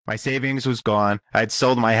My savings was gone. I'd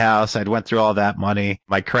sold my house. I'd went through all that money.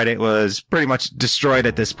 My credit was pretty much destroyed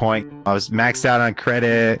at this point. I was maxed out on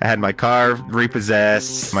credit. I had my car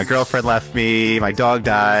repossessed. My girlfriend left me. My dog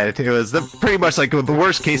died. It was pretty much like the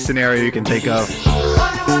worst case scenario you can think of.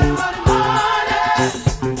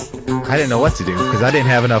 I didn't know what to do because I didn't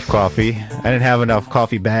have enough coffee. I didn't have enough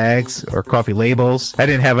coffee bags or coffee labels. I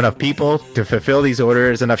didn't have enough people to fulfill these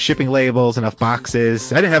orders, enough shipping labels, enough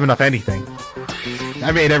boxes. I didn't have enough anything.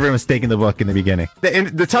 I made every mistake in the book in the beginning.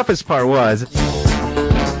 The toughest part was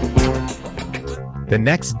the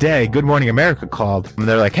next day, Good Morning America called. And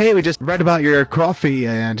they're like, hey, we just read about your coffee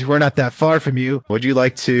and we're not that far from you. Would you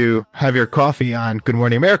like to have your coffee on Good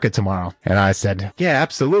Morning America tomorrow? And I said, yeah,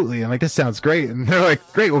 absolutely. I'm like, this sounds great. And they're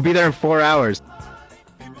like, great, we'll be there in 4 hours.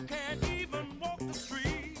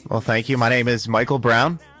 Well, thank you. My name is Michael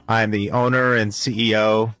Brown. I'm the owner and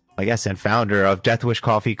CEO, I guess, and founder of Death Wish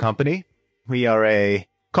Coffee Company. We are a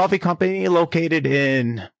coffee company located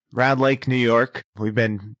in Round Lake, New York. We've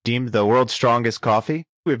been deemed the world's strongest coffee.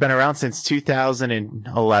 We've been around since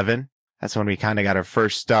 2011. That's when we kind of got our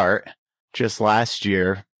first start. Just last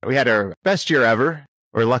year, we had our best year ever.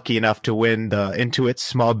 We're lucky enough to win the Intuit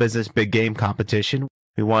Small Business Big Game competition.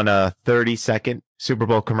 We won a 30-second Super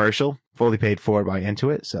Bowl commercial, fully paid for by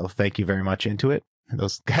Intuit. So thank you very much, Intuit.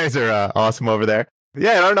 Those guys are awesome over there.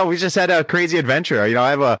 Yeah, I don't know. We just had a crazy adventure. You know,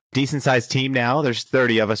 I have a decent sized team now. There's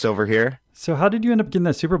 30 of us over here. So how did you end up getting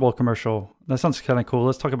that Super Bowl commercial? That sounds kind of cool.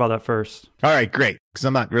 Let's talk about that first. All right, great. Because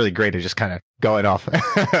I'm not really great at just kind of going off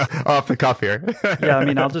off the cuff here. Yeah, I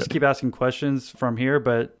mean, I'll just keep asking questions from here,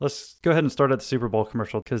 but let's go ahead and start at the Super Bowl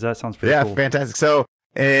commercial because that sounds pretty cool. Yeah, fantastic. So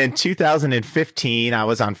in 2015, I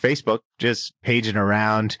was on Facebook just paging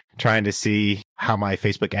around, trying to see how my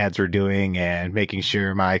Facebook ads were doing and making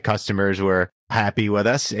sure my customers were happy with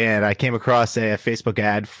us. And I came across a Facebook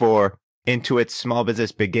ad for Intuit's Small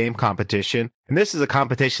Business Big Game competition. And this is a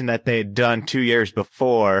competition that they had done 2 years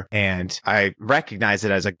before. And I recognized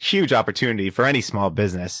it as a huge opportunity for any small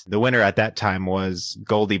business. The winner at that time was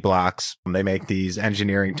Goldie Blocks. They make these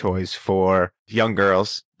engineering toys for young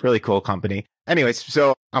girls. Really cool company. Anyways,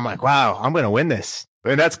 so I'm like, wow, I'm going to win this.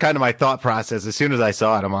 And that's kind of my thought process. As soon as I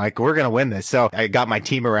saw it, I'm like, we're going to win this. So I got my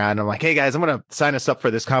team around. I'm like, hey guys, I'm going to sign us up for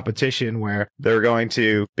this competition where they're going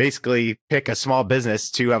to basically pick a small business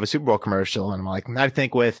to have a Super Bowl commercial. And I'm like, I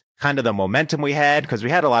think with kind of the momentum we had, because we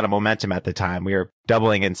had a lot of momentum at the time, we were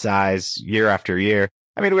doubling in size year after year.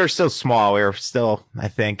 I mean, we were still small. We were still, I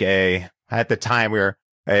think at the time we were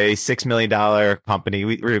a $6 million company.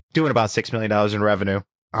 We were doing about $6 million in revenue.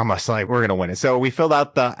 I'm just like, we're going to win it. So we filled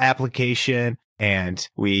out the application. And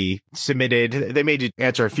we submitted, they made you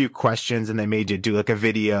answer a few questions and they made you do like a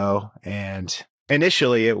video. And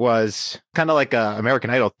initially it was kind of like a American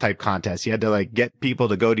Idol type contest. You had to like get people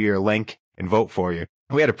to go to your link and vote for you.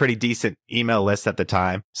 We had a pretty decent email list at the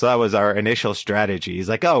time. So that was our initial strategy. He's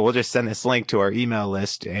like, oh, we'll just send this link to our email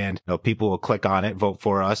list and people will click on it, vote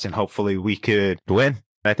for us, and hopefully we could win.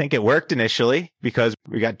 I think it worked initially because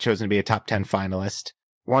we got chosen to be a top 10 finalist.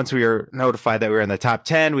 Once we were notified that we were in the top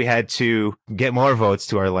 10, we had to get more votes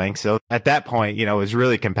to our link. So at that point, it was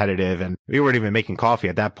really competitive and we weren't even making coffee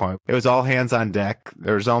at that point. It was all hands on deck.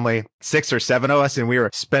 There was only 6 or 7 of us and we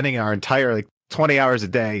were spending our entire 20 hours a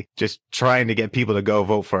day just trying to get people to go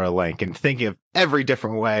vote for our link and thinking of every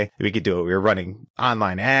different way we could do it. We were running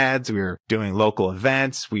online ads. We were doing local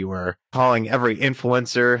events. We were calling every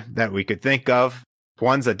influencer that we could think of,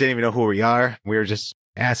 ones that didn't even know who we are. We were just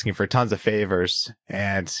asking for tons of favors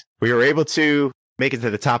and we were able to make it to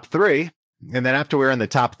the top 3. And then after we were in the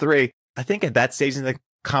top 3, I think at that stage in the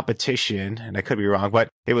competition, and I could be wrong, but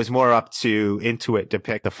it was more up to Intuit to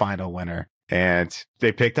pick the final winner and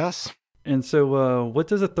they picked us. And so what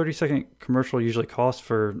does a 30-second commercial usually cost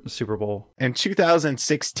for the Super Bowl? In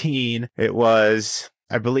 2016, it was,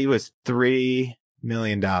 I believe it was $3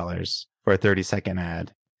 million for a 30-second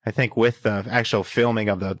ad. I think with the actual filming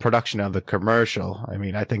of the production of the commercial, I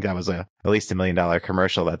mean, I think that was at least $1 million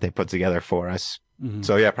commercial that they put together for us. Mm-hmm.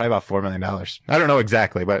 So yeah, probably about $4 million. I don't know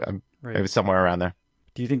exactly, but It was somewhere around there.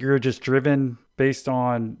 Do you think you were just driven based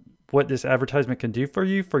on what this advertisement can do for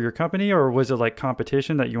you, for your company, or was it like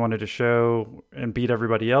competition that you wanted to show and beat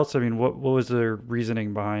everybody else? I mean, what was the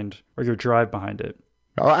reasoning behind or your drive behind it?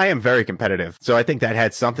 Oh, I am very competitive. So I think that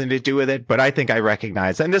had something to do with it. But I think I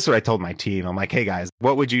recognize, and this is what I told my team. I'm like, hey guys,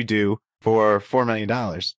 what would you do for $4 million?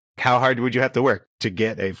 How hard would you have to work to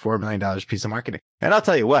get a $4 million piece of marketing? And I'll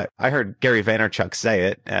tell you what, I heard Gary Vaynerchuk say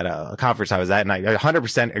it at a conference I was at, and I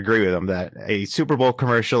 100% agree with him that a Super Bowl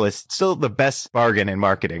commercial is still the best bargain in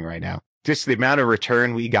marketing right now. Just the amount of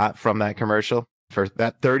return we got from that commercial for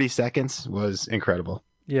that 30 seconds was incredible.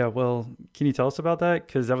 Yeah, well, can you tell us about that?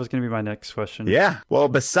 Because that was going to be my next question. Yeah. Well,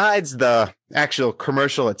 besides the actual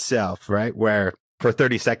commercial itself, right, where for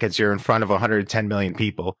 30 seconds you're in front of 110 million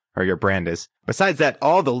people, or your brand is. Besides that,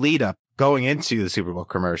 all the lead up going into the Super Bowl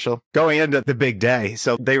commercial, going into the big day.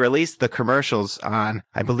 So they released the commercials on,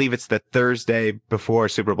 I believe it's the Thursday before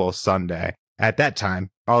Super Bowl Sunday. At that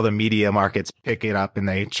time, all the media markets pick it up and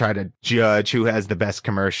they try to judge who has the best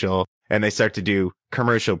commercial, and they start to do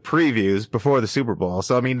commercial previews before the Super Bowl.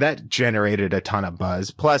 So, I mean, that generated a ton of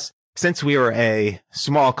buzz. Plus, since we were a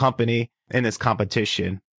small company in this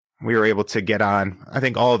competition, we were able to get on, I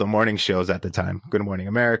think, all the morning shows at the time. Good Morning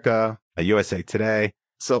America, USA Today.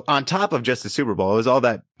 So on top of just the Super Bowl, it was all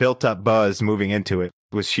that built up buzz moving into it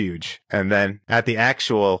was huge. And then at the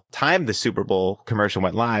actual time the Super Bowl commercial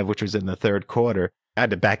went live, which was in the third quarter, I had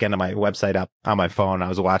the back end of my website up on my phone. I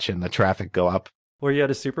was watching the traffic go up. Were you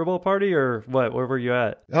at a Super Bowl party or what? Where were you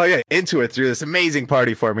at? Oh, yeah. Intuit threw this amazing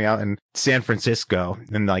party for me out in San Francisco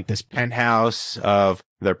in like this penthouse of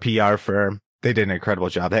their PR firm. They did an incredible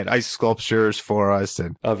job. They had ice sculptures for us.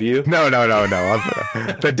 And Of you? No.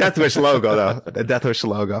 The Death Wish logo, though. The Death Wish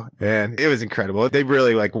logo. And it was incredible. They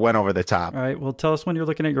really like went over the top. All right. Well, tell us when you're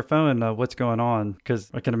looking at your phone, what's going on,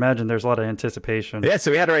 because I can imagine there's a lot of anticipation. Yeah,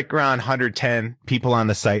 so we had like around 110 people on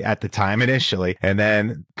the site at the time initially. And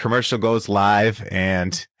then commercial goes live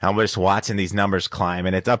and I'm just watching these numbers climb,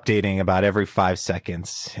 and it's updating about every 5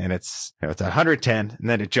 seconds. And it's 110, and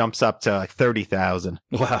then it jumps up to like 30,000.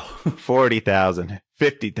 Wow. 40,000,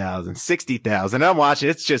 50,000, 60,000. I'm watching,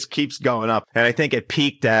 it just keeps going up. And I think it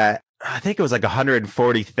peaked at, I think it was like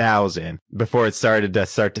 140,000 before it started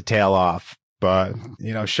to tail off. But,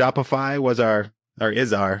 you know, Shopify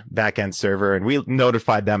is our back end server, and we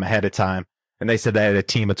notified them ahead of time. And they said they had a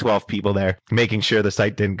team of 12 people there making sure the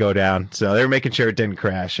site didn't go down. So they were making sure it didn't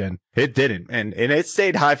crash, and it didn't. And it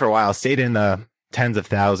stayed high for a while, stayed in the tens of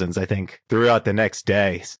thousands, I think, throughout the next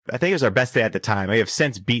day. I think it was our best day at the time. I have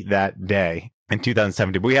since beat that day in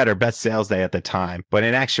 2017. We had our best sales day at the time, but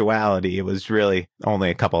in actuality, it was really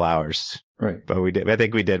only a couple hours. Right. But I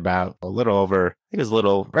think we did about a little over, I think it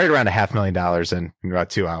was right around $500,000 in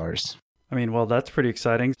about 2 hours. I mean, well, that's pretty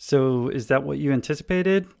exciting. So is that what you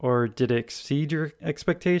anticipated, or did it exceed your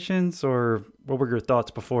expectations, or what were your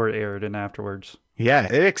thoughts before it aired and afterwards? Yeah,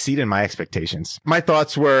 it exceeded my expectations. My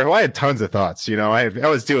thoughts were, I had tons of thoughts. You know, I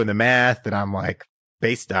was doing the math, and I'm like,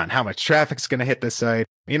 based on how much traffic's going to hit the site,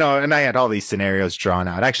 you know, and I had all these scenarios drawn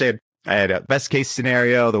out. Actually, I had a best case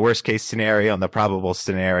scenario, the worst case scenario, and the probable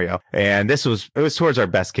scenario. And it was towards our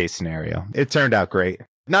best case scenario. It turned out great.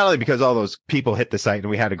 Not only because all those people hit the site and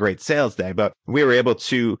we had a great sales day, but we were able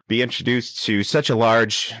to be introduced to such a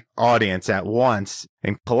large audience at once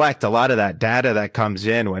and collect a lot of that data that comes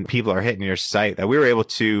in when people are hitting your site, that we were able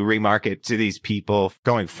to remarket to these people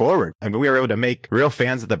going forward. I mean, we were able to make real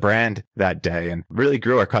fans of the brand that day and really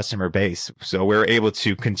grew our customer base. So we were able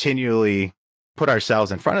to continually put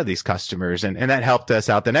ourselves in front of these customers, and that helped us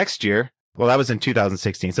out the next year. Well, that was in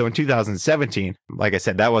 2016. So in 2017, like I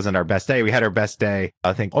said, that wasn't our best day. We had our best day,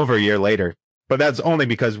 I think, over a year later. But that's only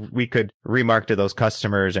because we could remarket to those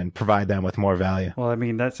customers and provide them with more value. Well, I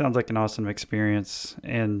mean, that sounds like an awesome experience.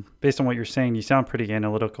 And based on what you're saying, you sound pretty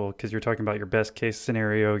analytical, because you're talking about your best case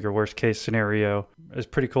scenario, your worst case scenario. It's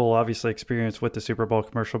pretty cool, obviously, experience with the Super Bowl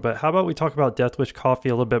commercial. But how about we talk about Death Wish Coffee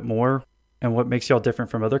a little bit more and what makes y'all different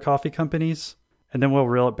from other coffee companies? And then we'll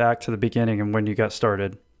reel it back to the beginning and when you got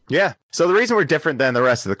started. Yeah. So the reason we're different than the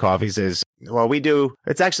rest of the coffees is, well,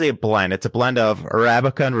 it's actually a blend. It's a blend of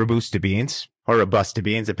Arabica and Robusta beans, or Robusta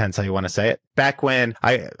beans, depends how you want to say it. Back when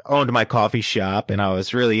I owned my coffee shop and I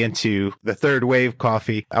was really into the third wave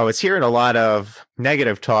coffee, I was hearing a lot of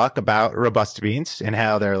negative talk about Robusta beans and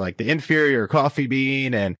how they're like the inferior coffee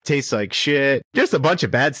bean and tastes like shit. Just a bunch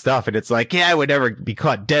of bad stuff. And it's like, yeah, I would never be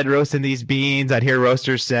caught dead roasting these beans, I'd hear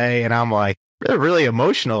roasters say. And I'm like, they're really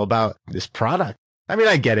emotional about this product. I mean,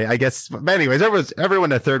 I get it, I guess. But anyways, everyone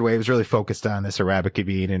in the third wave is really focused on this Arabica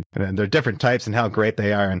bean and there are different types and how great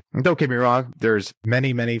they are. And don't get me wrong, there's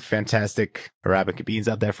many, many fantastic Arabica beans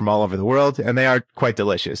out there from all over the world, and they are quite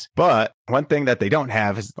delicious. But one thing that they don't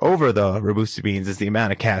have is over the Robusta beans is the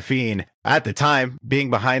amount of caffeine. At the time,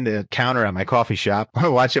 being behind the counter at my coffee shop,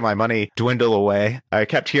 watching my money dwindle away, I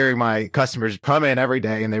kept hearing my customers come in every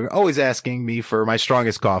day, and they were always asking me for my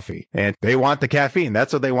strongest coffee. And they want the caffeine.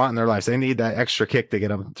 That's what they want in their lives. They need that extra kick to get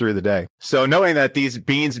them through the day. So knowing that these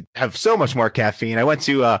beans have so much more caffeine, I went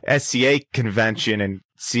to a SCA convention in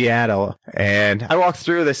Seattle, and I walked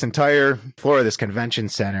through this entire floor of this convention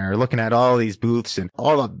center looking at all these booths and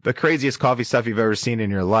all of the craziest coffee stuff you've ever seen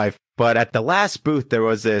in your life. But at the last booth, there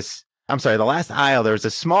was this I'm sorry, the last aisle, there was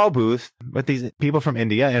a small booth with these people from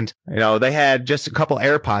India, and, they had just a couple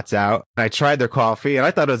air pots out. And I tried their coffee, and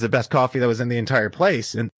I thought it was the best coffee that was in the entire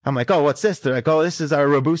place. And I'm like, oh, what's this? They're like, oh, this is our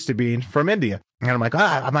Robusta bean from India. And I'm like,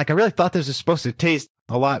 I really thought this was supposed to taste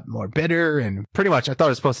a lot more bitter, and pretty much I thought it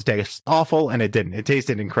was supposed to taste awful, and it didn't. It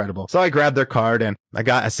tasted incredible. So I grabbed their card and I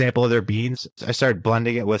got a sample of their beans. I started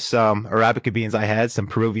blending it with some Arabica beans I had, some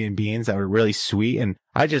Peruvian beans that were really sweet, and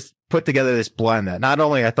I just put together this blend that not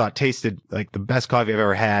only I thought tasted like the best coffee I've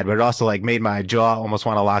ever had, but it also like made my jaw almost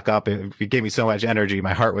want to lock up. It gave me so much energy.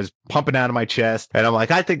 My heart was pumping out of my chest. And I'm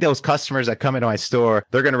like, I think those customers that come into my store,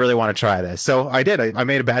 they're going to really want to try this. So I did. I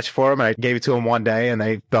made a batch for them and I gave it to them one day and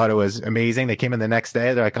they thought it was amazing. They came in the next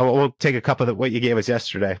day. They're like, oh, we'll take a cup of what you gave us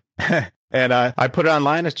yesterday. And I put it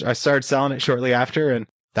online. I started selling it shortly after. And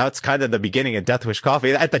that's kind of the beginning of Death Wish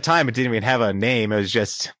Coffee. At the time, it didn't even have a name. It was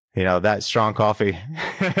just, that strong coffee.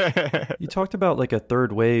 You talked about like a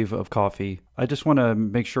third wave of coffee. I just want to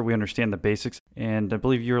make sure we understand the basics. And I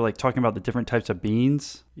believe you were like talking about the different types of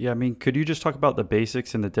beans. Yeah, I mean, could you just talk about the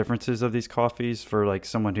basics and the differences of these coffees for like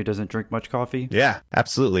someone who doesn't drink much coffee? Yeah,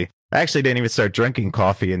 absolutely. I actually didn't even start drinking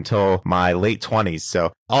coffee until my late 20s.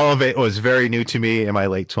 So all of it was very new to me in my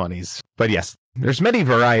late 20s. But yes, there's many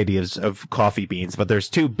varieties of coffee beans, but there's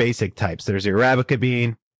two basic types. There's the Arabica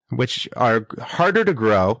bean, which are harder to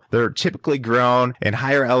grow. They're typically grown in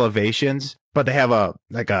higher elevations, but they have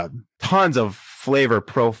tons of flavor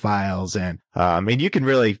profiles. And, you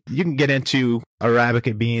can get into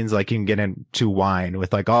Arabica beans like you can get into wine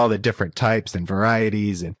with like all the different types and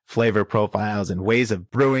varieties and flavor profiles and ways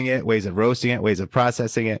of brewing it, ways of roasting it, ways of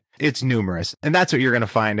processing it. It's numerous. And that's what you're going to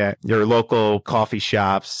find at your local coffee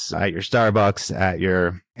shops, at your Starbucks, at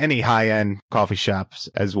any high-end coffee shops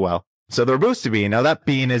as well. So the Robusta bean, now that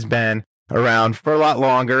bean has been around for a lot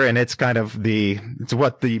longer, and it's kind of it's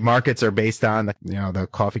what the markets are based on, the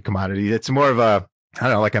coffee commodity. It's more of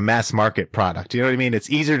like a mass market product. You know what I mean? It's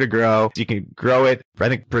easier to grow. You can grow it. I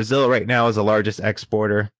think Brazil right now is the largest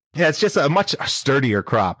exporter. Yeah, it's just a much sturdier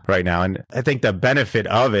crop right now. And I think the benefit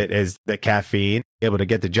of it is the caffeine, able to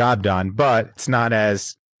get the job done, but it's not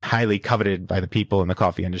as highly coveted by the people in the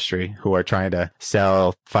coffee industry who are trying to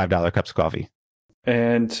sell $5 cups of coffee.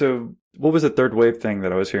 And so what was the third wave thing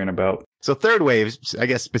that I was hearing about? So third wave, I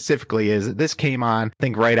guess specifically, is this came on, I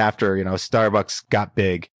think, right after, Starbucks got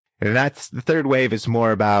big. And that's the third wave is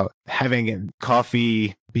more about having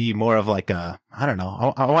coffee be more of like I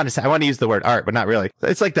want to use the word art, but not really.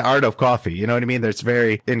 It's like the art of coffee. You know what I mean?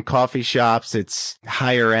 In coffee shops, it's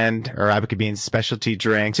higher end Arabica beans, specialty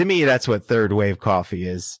drink. To me, that's what third wave coffee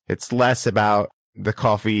is. It's less about the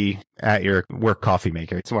coffee at your work coffee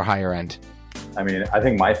maker. It's more higher end. I mean, I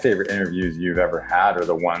think my favorite interviews you've ever had are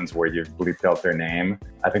the ones where you've bleeped out their name.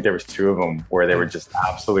 I think there was 2 of them where they were just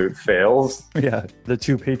absolute fails. Yeah, the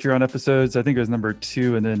 2 Patreon episodes. I think it was number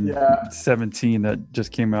 2 and then 17 that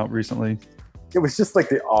just came out recently. It was just like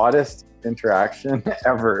the oddest interaction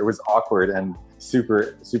ever. It was awkward and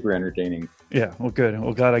super, super entertaining. Yeah, well, good.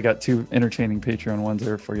 Well, glad I got 2 entertaining Patreon ones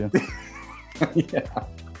there for you. Yeah.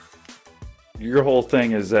 Your whole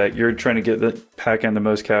thing is that you're trying to pack in the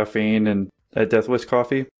most caffeine and at Death Wish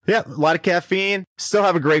Coffee? Yeah, a lot of caffeine, still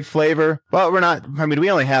have a great we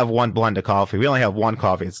only have one blend of coffee. We only have one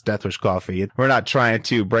coffee. It's Death Wish Coffee. We're not trying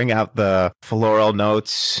to bring out the floral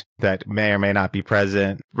notes that may or may not be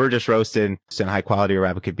present. We're just roasting high quality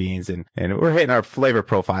Arabica beans and we're hitting our flavor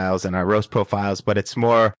profiles and our roast profiles, but it's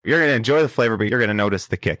more, you're going to enjoy the flavor, but you're going to notice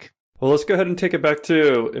the kick. Well, let's go ahead and take it back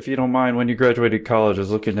to, if you don't mind, when you graduated college. I was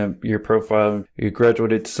looking at your profile. You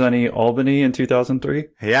graduated SUNY Albany in 2003?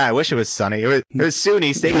 Yeah, I wish it was SUNY. It was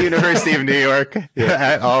SUNY, State University of New York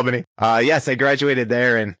at Albany. Yes, I graduated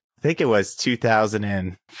there in, I think it was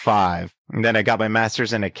 2005. And then I got my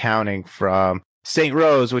master's in accounting from St.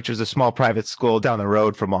 Rose, which was a small private school down the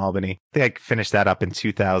road from Albany. I think I finished that up in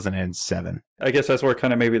 2007. I guess that's where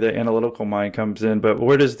kind of maybe the analytical mind comes in, but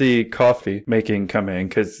where does the coffee making come in?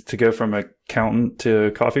 Because to go from accountant to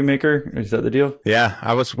coffee maker, is that the deal? Yeah,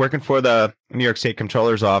 I was working for the New York State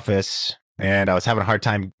Comptroller's office and I was having a hard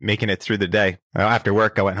time making it through the day. After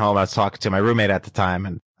work, I went home. I was talking to my roommate at the time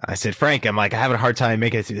and I said, Frank, I'm like, I have a hard time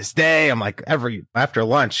making it through this day. I'm like, after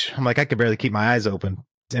lunch, I'm like, I could barely keep my eyes open.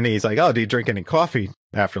 And he's like, oh, do you drink any coffee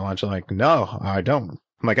after lunch? I'm like, no, I don't.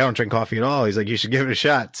 I'm like, I don't drink coffee at all. He's like, you should give it a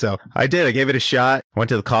shot. So I did. I gave it a shot, went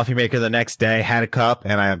to the coffee maker the next day, had a cup,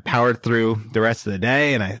 and I powered through the rest of the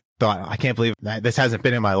day. And I thought, I can't believe that this hasn't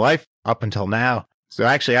been in my life up until now. So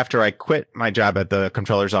actually, after I quit my job at the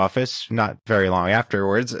controller's office, not very long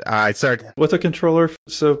afterwards, I started. What's a controller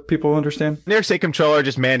so people understand? New York State Controller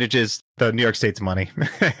just manages the New York State's money.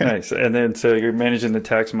 Nice. And then so you're managing the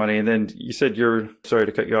tax money. And then you said sorry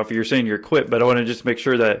to cut you off. You're saying you're quit, but I want to just make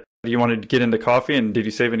sure that you wanted to get into coffee. And did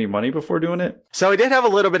you save any money before doing it? So I did have a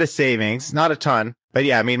little bit of savings, not a ton. But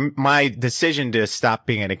yeah, I mean, my decision to stop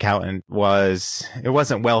being an accountant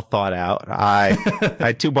wasn't well thought out. I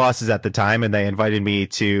had two bosses at the time and they invited me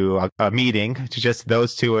to a meeting to just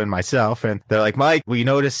those two and myself. And they're like, Mike, we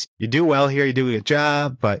notice you do well here. You do a good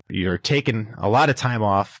job, but you're taking a lot of time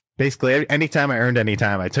off. Basically, anytime I earned any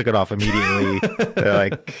time, I took it off immediately.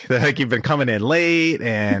 they're like, you've been coming in late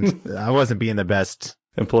and I wasn't being the best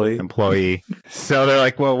employee. So they're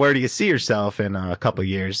like, well, where do you see yourself in a couple of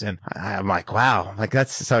years? And I'm like, wow, like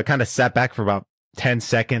so I kind of sat back for about 10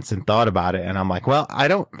 seconds and thought about it. And I'm like, well, I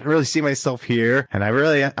don't really see myself here. And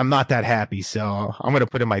I'm not that happy. So I'm going to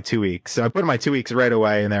put in my 2 weeks. So I put in my 2 weeks right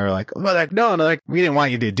away. And they were like, well, no, like, we didn't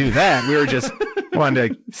want you to do that. We were just wanted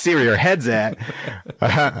to see where your head's at.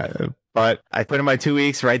 But I put in my 2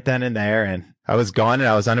 weeks right then and there. And I was gone and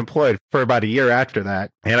I was unemployed for about a year after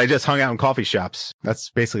that. And I just hung out in coffee shops. That's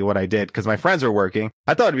basically what I did because my friends were working.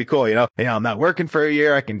 I thought it'd be cool. I'm not working for a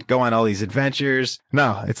year. I can go on all these adventures.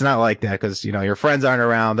 No, it's not like that because, your friends aren't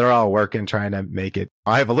around. They're all working, trying to make it.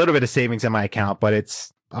 I have a little bit of savings in my account, but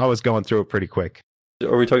I was going through it pretty quick.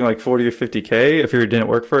 Are we talking like 40 or 50K if you didn't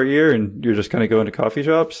work for a year and you're just kind of going to coffee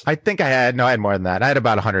shops? I think I had more than that. I had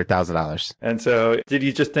about $100,000. And so did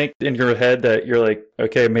you just think in your head that you're like,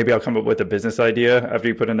 okay, maybe I'll come up with a business idea after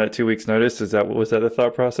you put in that 2 weeks notice? Was that the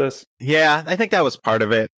thought process? Yeah, I think that was part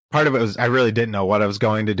of it. Part of it was I really didn't know what I was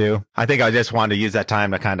going to do. I think I just wanted to use that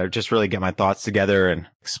time to kind of just really get my thoughts together and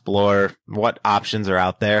explore what options are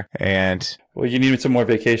out there. And well, you needed some more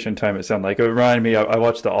vacation time, it sounded like. It reminded me, I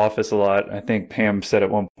watched The Office a lot. I think Pam said at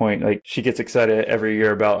one point, like, she gets excited every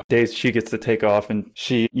year about days she gets to take off, and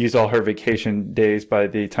she used all her vacation days by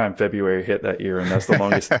the time February hit that year, and that's the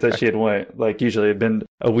longest that she had went. Like, usually it'd been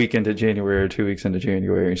a week into January or 2 weeks into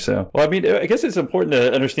January. So, well, I mean, I guess it's important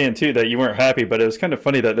to understand, too, that you weren't happy, but it was kind of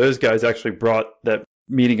funny that those guys actually brought that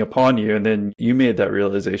meeting upon you, and then you made that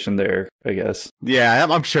realization there, I guess. Yeah,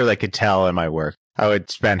 I'm sure they could tell in my work. I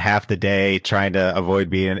would spend half the day trying to avoid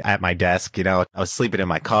being at my desk. I was sleeping in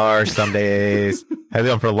my car some days. I'd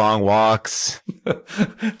go for long walks.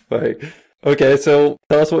 Right. Okay, so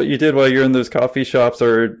tell us what you did while you're in those coffee shops,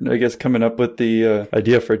 or I guess coming up with the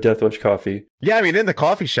idea for Deathwish Coffee. Yeah, I mean, in the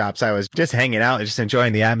coffee shops, I was just hanging out and just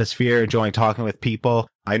enjoying the atmosphere, enjoying talking with people.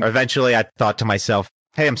 Eventually, I thought to myself,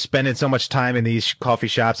 hey, I'm spending so much time in these coffee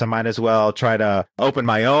shops. I might as well try to open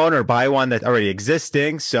my own or buy one that's already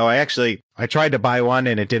existing. So I tried to buy one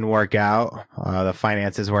and it didn't work out. The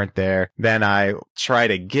finances weren't there. Then I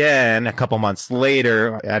tried again a couple months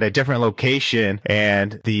later at a different location,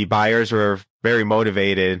 and the buyers were very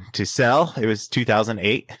motivated to sell. It was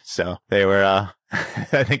 2008. So they were,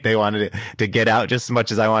 I think they wanted to get out just as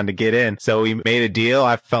much as I wanted to get in. So we made a deal.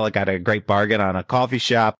 I felt like I had a great bargain on a coffee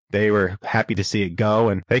shop. They were happy to see it go,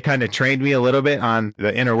 and they kind of trained me a little bit on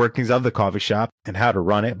the inner workings of the coffee shop and how to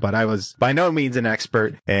run it. But I was by no means an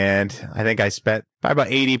expert, and I think I spent about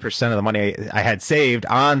 80% of the money I had saved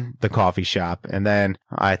on the coffee shop. And then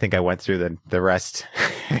I think I went through the rest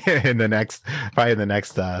in the next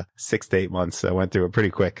 6 to 8 months. I went through it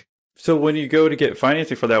pretty quick. So when you go to get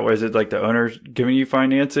financing for that, is it like the owner's giving you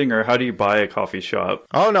financing, or how do you buy a coffee shop?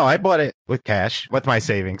 Oh, no, I bought it with cash, with my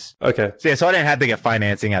savings. Okay. So I didn't have to get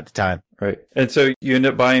financing at the time. Right. And so you end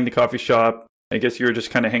up buying the coffee shop. I guess you were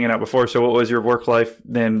just kind of hanging out before. So what was your work life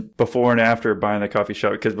then before and after buying the coffee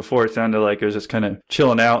shop? Because before it sounded like it was just kind of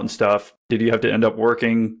chilling out and stuff. Did you have to end up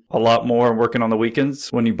working a lot more and working on the weekends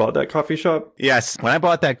when you bought that coffee shop? Yes. When I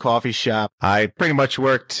bought that coffee shop, I pretty much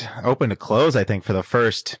worked open to close, I think, for the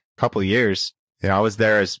first couple of years. I was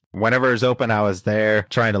there whenever it was open, I was there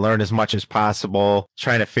trying to learn as much as possible,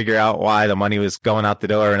 trying to figure out why the money was going out the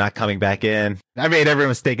door and not coming back in. I made every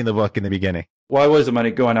mistake in the book in the beginning. Why was the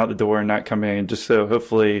money going out the door and not coming in? Just so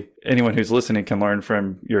hopefully anyone who's listening can learn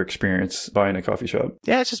from your experience buying a coffee shop.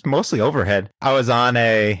 Yeah, it's just mostly overhead. I was on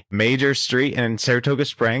a major street in Saratoga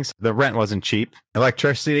Springs. The rent wasn't cheap.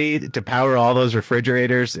 Electricity to power all those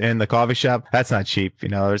refrigerators in the coffee shop, that's not cheap.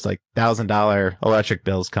 There's like $1,000 electric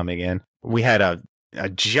bills coming in. We had a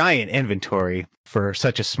giant inventory for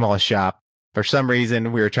such a small shop. For some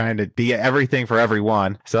reason, we were trying to be everything for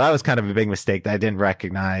everyone. So that was kind of a big mistake that I didn't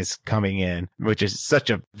recognize coming in, which is such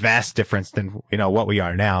a vast difference than, what we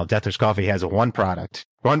are now. Deathwish Coffee has one product,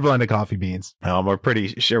 one blend of coffee beans. We're pretty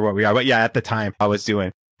sure what we are. But yeah, at the time I was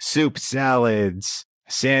doing soup, salads,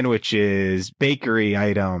 sandwiches, bakery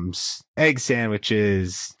items, egg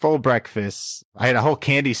sandwiches, full breakfasts. I had a whole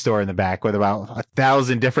candy store in the back with about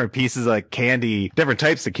 1,000 different pieces of candy, different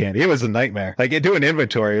types of candy. It was a nightmare. Doing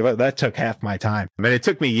inventory, that took half my time. I mean, it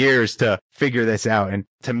took me years to figure this out and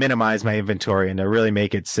to minimize my inventory and to really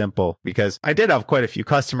make it simple, because I did have quite a few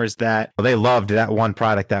customers that they loved that one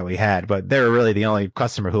product that we had, but they were really the only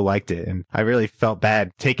customer who liked it. And I really felt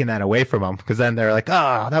bad taking that away from them, because then they're like,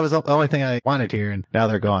 oh, that was the only thing I wanted here. And now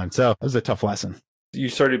they're gone. So it was a tough lesson. You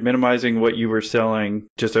started minimizing what you were selling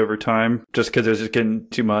just over time, just because it was just getting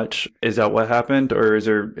too much. Is that what happened? Or is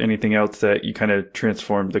there anything else that you kind of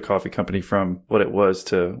transformed the coffee company from what it was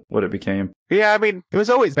to what it became? Yeah, I mean, it was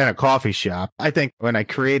always been a coffee shop. I think when I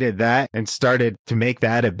created that and started to make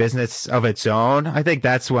that a business of its own, I think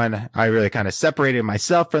that's when I really kind of separated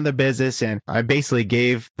myself from the business. And I basically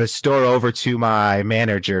gave the store over to my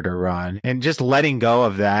manager to run, and just letting go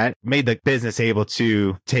of that made the business able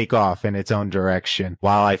to take off in its own direction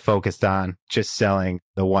while I focused on just selling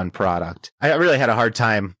the one product. I really had a hard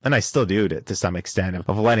time, and I still do to some extent,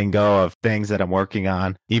 of letting go of things that I'm working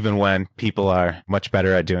on, even when people are much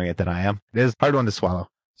better at doing it than I am. It is a hard one to swallow.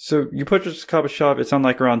 So you purchased a coffee shop, it sounded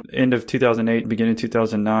like around end of 2008, beginning of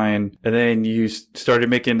 2009, and then you started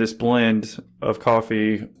making this blend of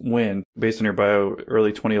coffee when, based on your bio,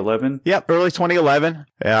 early 2011? Yep, early 2011.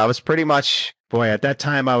 Yeah, I was pretty much, at that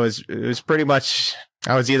time I was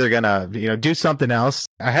either going to, do something else.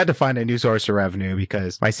 I had to find a new source of revenue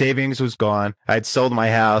because my savings was gone. I'd sold my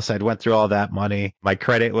house. I'd went through all that money. My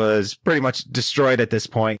credit was pretty much destroyed at this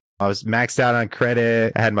point. I was maxed out on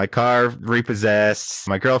credit. I had my car repossessed.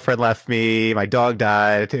 My girlfriend left me. My dog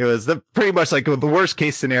died. It was pretty much the worst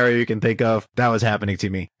case scenario you can think of. That was happening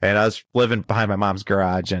to me. And I was living behind my mom's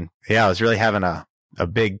garage. And yeah, I was really having a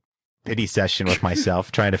big pity session with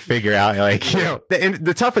myself, trying to figure out,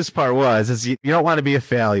 the toughest part is you don't want to be a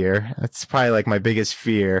failure. That's probably my biggest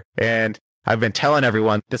fear. And I've been telling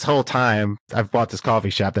everyone this whole time I've bought this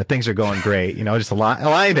coffee shop that things are going great, just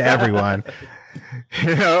lying to everyone.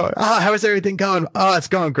 Oh, how is everything going? Oh, it's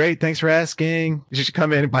going great. Thanks for asking. You should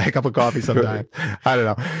come in and buy a cup of coffee sometime. I don't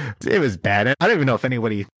know. It was bad. I don't even know if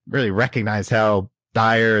anybody really recognized how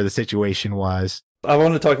dire the situation was. I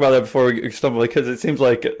want to talk about that before we stumble, because it seems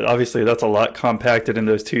like obviously that's a lot compacted in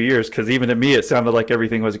those 2 years, because even to me it sounded like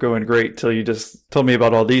everything was going great till you just told me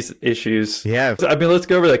about all these issues. Yeah. I mean, let's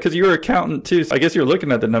go over that, because you're an accountant too. So I guess you're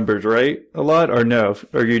looking at the numbers, right? A lot, or no?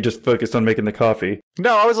 Or you just focused on making the coffee?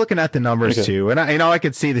 No, I was looking at the numbers too. And I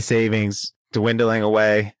could see the savings dwindling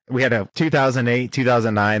away. We had a 2008,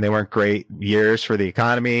 2009. They weren't great years for the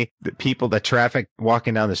economy. The traffic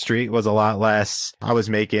walking down the street was a lot less. I was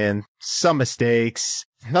making some mistakes,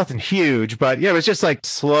 nothing huge, but yeah, it was just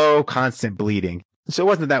slow, constant bleeding. So it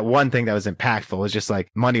wasn't that one thing that was impactful. It was just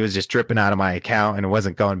money was just dripping out of my account and it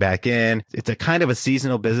wasn't going back in. It's a kind of a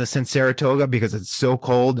seasonal business in Saratoga because it's so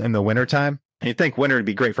cold in the wintertime. You'd think winter would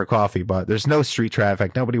be great for coffee, but there's no street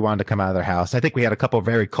traffic. Nobody wanted to come out of their house. I think we had a couple of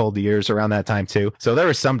very cold years around that time too. So there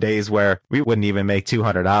were some days where we wouldn't even make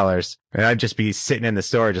 $200 and I'd just be sitting in the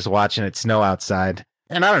store just watching it snow outside.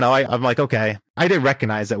 And I don't know. I'm okay. I did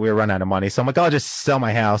recognize that we were running out of money. So I'm I'll just sell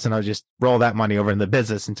my house and I'll just roll that money over in the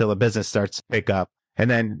business until the business starts to pick up. And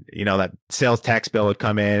then, that sales tax bill would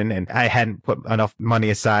come in and I hadn't put enough money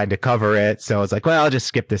aside to cover it. So I was I'll just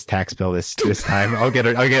skip this tax bill this time. I'll get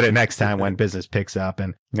it next time when business picks up.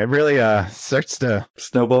 And it really, starts to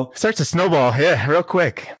snowball. Yeah. Real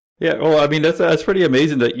quick. Yeah. Well, I mean, that's pretty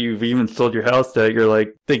amazing that you've even sold your house, that you're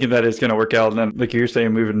thinking that it's going to work out. And then you're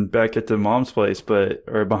saying moving back into mom's place,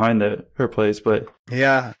 or behind her place, but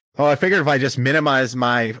yeah. Well, I figured if I just minimize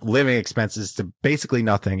my living expenses to basically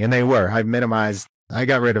nothing, and they were, I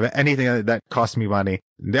got rid of anything that cost me money.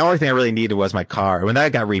 The only thing I really needed was my car. When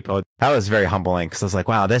that got repoed, that was very humbling because I was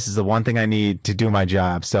wow, this is the one thing I need to do my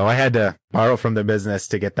job. So I had to borrow from the business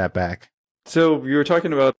to get that back. So you were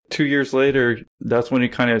talking about 2 years later, that's when you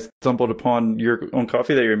kind of stumbled upon your own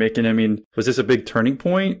coffee that you're making. I mean, was this a big turning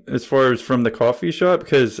point as far as from the coffee shop?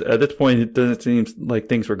 Because at this point, it doesn't seem like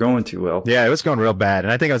things were going too well. Yeah, it was going real bad.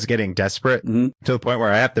 And I think I was getting desperate to the point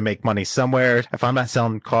where I have to make money somewhere. If I'm not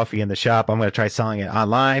selling coffee in the shop, I'm going to try selling it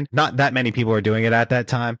online. Not that many people were doing it at that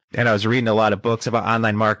time. And I was reading a lot of books about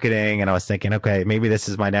online marketing. And I was thinking, okay, maybe this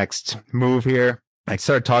is my next move here. I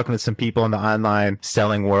started talking to some people in the online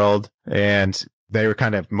selling world and they were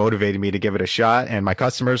kind of motivating me to give it a shot. And my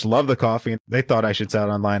customers love the coffee and they thought I should sell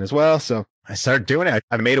it online as well. So I started doing it.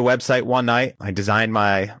 I made a website one night. I designed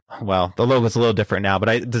the logo's a little different now, but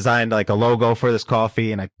I designed a logo for this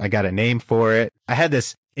coffee and I got a name for it. I had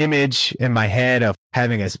this image in my head of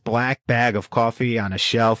having this black bag of coffee on a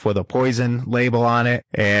shelf with a poison label on it.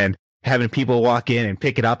 And having people walk in and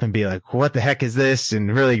pick it up and be like, what the heck is this?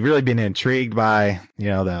 And really been intrigued by,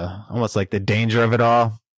 almost like the danger of it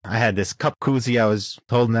all. I had this cup koozie I was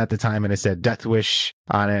holding at the time and it said Death Wish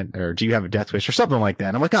on it, or do you have a Death Wish or something like that.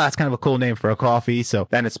 And I'm like, oh, that's kind of a cool name for a coffee. So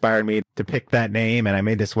that inspired me to pick that name and I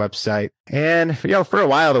made this website. And, for a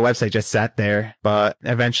while, the website just sat there. But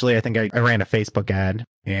eventually I think I ran a Facebook ad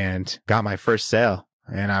and got my first sale.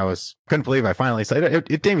 And couldn't believe I finally sold it. It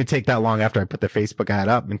didn't even take that long after I put the Facebook ad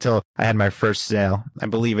up until I had my first sale. I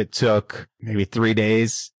believe it took maybe 3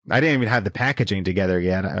 days. I didn't even have the packaging together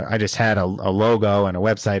yet. I just had a logo and a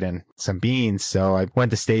website and some beans. So I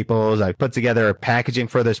went to Staples. I put together a packaging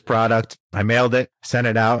for this product. I mailed it, sent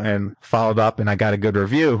it out and followed up and I got a good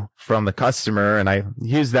review from the customer. And I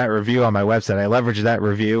used that review on my website. I leveraged that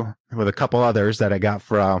review with a couple others that I got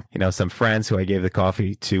from, some friends who I gave the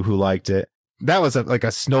coffee to who liked it. That was like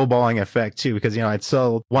a snowballing effect too, because, I'd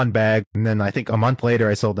sold one bag and then I think a month later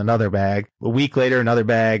I sold another bag, a week later, another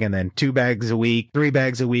bag, and then 2 bags a week, 3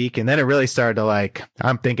 bags a week. And then it really started to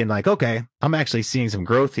I'm thinking okay, I'm actually seeing some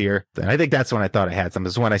growth here. And I think that's when I thought I had some,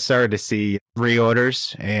 is when I started to see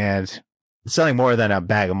reorders and selling more than a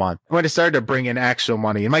bag a month. When it started to bring in actual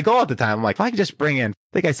money, and my goal at the time, I'm like, if I could just bring in,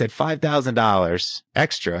 I think I said $5,000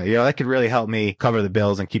 extra, that could really help me cover the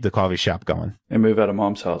bills and keep the coffee shop going. And move out of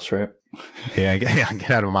mom's house, right? Yeah,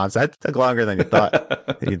 get out of mom's. That took longer than you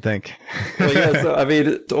thought. You'd think. Well, yeah.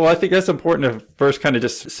 So, I think that's important to first kind of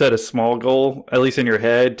just set a small goal, at least in your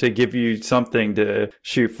head, to give you something to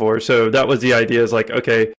shoot for. So that was the idea, is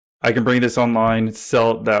okay, I can bring this online,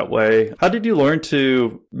 sell it that way. How did you learn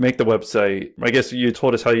to make the website? I guess you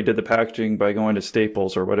told us how you did the packaging by going to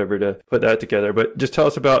Staples or whatever to put that together. But just tell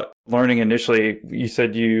us about learning initially. You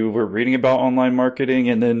said you were reading about online marketing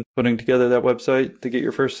and then putting together that website to get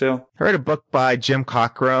your first sale. I read a book by Jim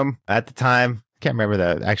Cockrum at the time. Can't remember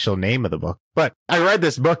the actual name of the book, but I read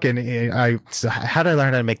this book and how did I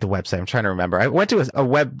learn how to make the website? I'm trying to remember. I went to a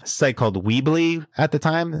website called Weebly at the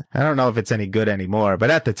time. I don't know if it's any good anymore, but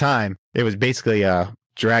at the time it was basically a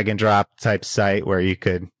drag and drop type site where you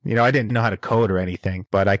could, I didn't know how to code or anything,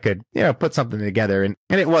 but I could, put something together and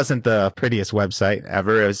it wasn't the prettiest website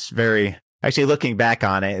ever. It was actually looking back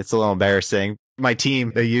on it, it's a little embarrassing. My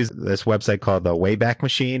team, they use this website called the Wayback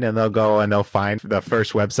Machine, and they'll go and they'll find the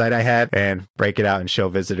first website I had and break it out and show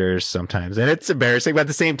visitors sometimes. And it's embarrassing, but at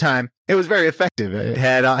the same time, it was very effective. It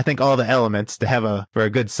had, I think, all the elements to have for a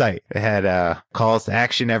good site. It had calls to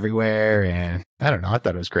action everywhere, and I don't know, I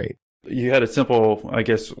thought it was great. You had a simple, I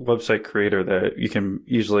guess, website creator that you can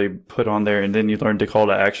easily put on there, and then you learned the call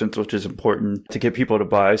to actions, which is important to get people to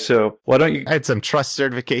buy. So why don't you... I had some trust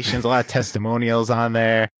certifications, a lot of testimonials on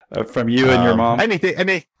there. From you and your mom?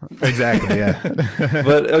 Exactly, yeah.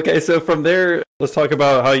 But okay, so from there, let's talk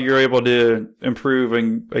about how you're able to improve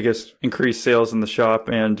and, I guess, increase sales in the shop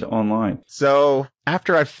and online. So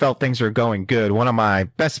after I felt things were going good, one of my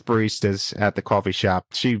best baristas at the coffee shop,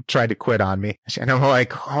 she tried to quit on me. And I'm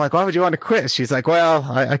like, why would you want to quit? She's like, well,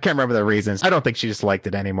 I can't remember the reasons. I don't think she just liked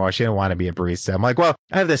it anymore. She didn't want to be a barista. I'm like, well,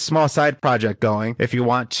 I have this small side project going. If you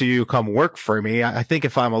want to come work for me, I think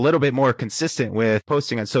if I'm a little bit more consistent with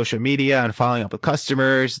posting on social media and following up with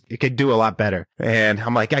customers, it could do a lot better. And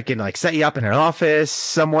I'm like, I can set you up in an office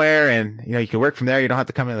somewhere and, you can work from there. You don't have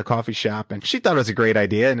to come into the coffee shop. And she thought it was a great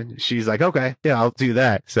idea. And she's like, okay, yeah, I'll do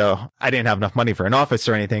that. So I didn't have enough money for an office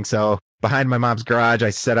or anything. So behind my mom's garage, I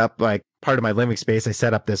set up part of my living space. I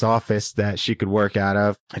set up this office that she could work out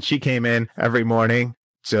of. And she came in every morning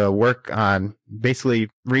to work on basically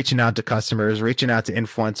reaching out to customers, reaching out to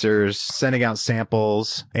influencers, sending out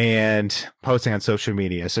samples and posting on social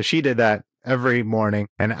media. So she did that every morning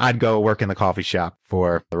and I'd go work in the coffee shop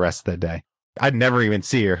for the rest of the day. I'd never even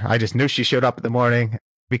see her. I just knew she showed up in the morning.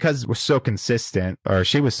 Because we're so consistent, or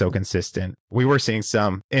she was so consistent, we were seeing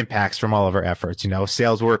some impacts from all of our efforts.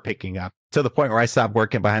 Sales were picking up to the point where I stopped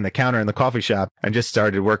working behind the counter in the coffee shop and just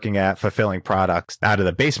started working at fulfilling products out of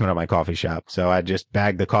the basement of my coffee shop. So I just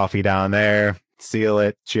bag the coffee down there, seal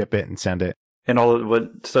it, ship it, and send it. And all of a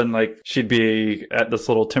sudden, she'd be at this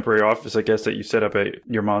little temporary office, I guess, that you set up at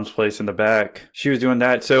your mom's place in the back. She was doing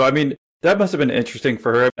that. So, that must have been interesting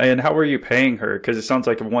for her. And how were you paying her? Because it sounds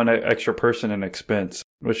like one extra person in expense.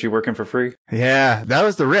 Was she working for free? Yeah, that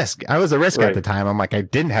was the risk. I was a risk at the time. I'm like, I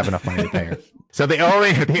didn't have enough money to pay her. So the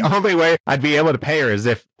only way I'd be able to pay her is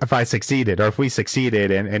if I succeeded, or if we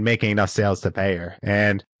succeeded in making enough sales to pay her.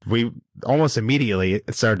 And we almost immediately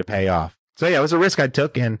it started to pay off. So yeah, it was a risk I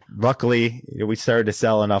took, and luckily we started to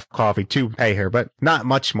sell enough coffee to pay her, but not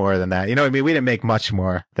much more than that. We didn't make much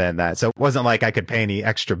more than that. So it wasn't like I could pay any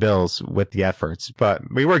extra bills with the efforts, but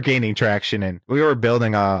we were gaining traction and we were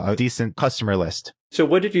building a decent customer list. So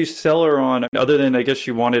what did you sell her on other than, I guess,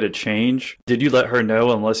 she wanted a change? Did you let her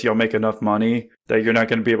know unless y'all make enough money that you're not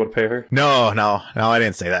going to be able to pay her? No, I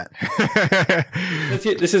didn't say that.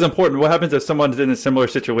 This is important. What happens if someone's in a similar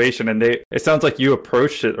situation and it sounds like you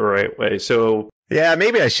approached it the right way. So yeah,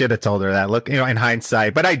 maybe I should have told her that. Look, in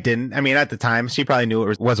hindsight, but I didn't. I mean, at the time, she probably knew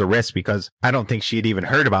it was a risk because I don't think she had even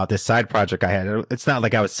heard about this side project I had. It's not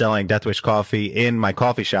like I was selling Death Wish coffee in my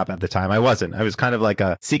coffee shop at the time. I wasn't. I was kind of like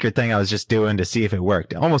a secret thing I was just doing to see if it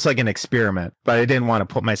worked, almost like an experiment. But I didn't want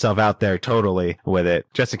to put myself out there totally with it,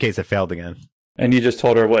 just in case it failed again. And you just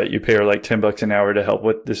told her what? You pay her like $10 an hour to help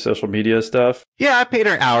with the social media stuff? Yeah, I paid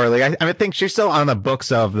her hourly. I think she's still on the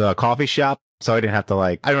books of the coffee shop. So I didn't have to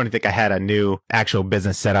I don't think I had a new actual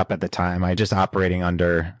business set up at the time. I just operating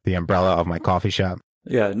under the umbrella of my coffee shop.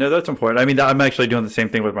 Yeah, no, that's important. I mean, I'm actually doing the same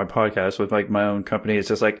thing with my podcast, with like my own company. It's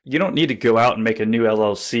just like, you don't need to go out and make a new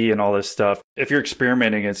LLC and all this stuff. If you're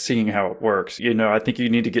experimenting and seeing how it works, I think you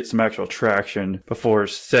need to get some actual traction before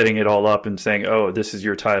setting it all up and saying, oh, this is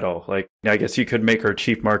your title. Like, I guess you could make her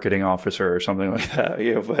chief marketing officer or something like that.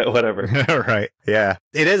 Whatever. Right. Yeah.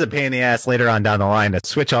 It is a pain in the ass later on down the line to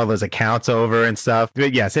switch all those accounts over and stuff.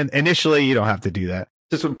 But yes, initially you don't have to do that.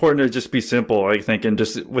 It's important to just be simple, I think, and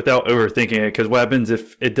just without overthinking it. Because what happens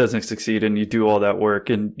if it doesn't succeed and you do all that work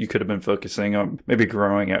and you could have been focusing on maybe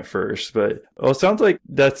growing at first? But it sounds like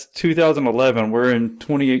that's 2011. We're in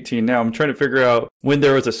 2018 now. I'm trying to figure out when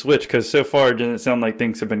there was a switch because so far it didn't sound like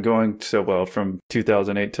things have been going so well from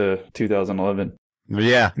 2008 to 2011.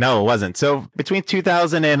 Yeah, no, it wasn't. So between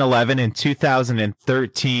 2011 and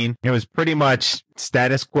 2013, it was pretty much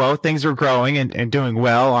status quo. Things were growing and doing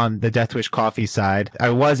well on the Death Wish coffee side.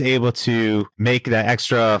 I was able to make the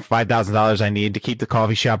extra $5,000 I need to keep the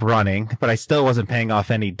coffee shop running, but I still wasn't paying off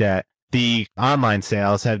any debt. The online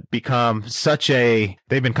sales had become they've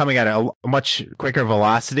been coming at a much quicker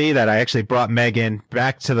velocity that I actually brought Megan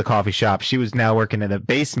back to the coffee shop. She was now working in the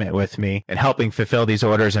basement with me and helping fulfill these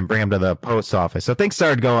orders and bring them to the post office. So things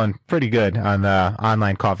started going pretty good on the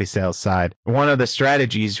online coffee sales side. One of the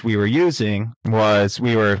strategies we were using was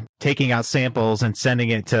we were taking out samples and sending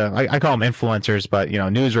it to, I call them influencers, but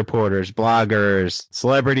news reporters, bloggers,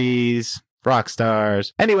 celebrities, rock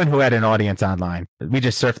stars, anyone who had an audience online. We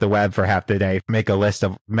just surf the web for half the day, make a list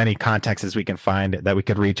of many contacts as we can find that we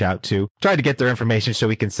could reach out to, try to get their information so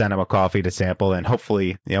we can send them a coffee to sample. And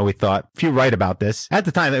hopefully, we thought, if you write about this, at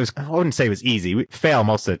the time, I wouldn't say it was easy. We fail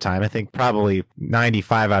most of the time. I think probably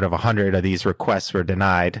 95 out of 100 of these requests were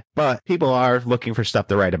denied, but people are looking for stuff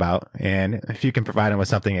to write about. And if you can provide them with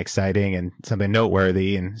something exciting and something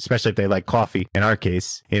noteworthy, and especially if they like coffee, in our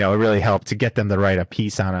case, it really helped to get them to write a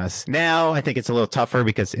piece on us. Now, I think it's a little tougher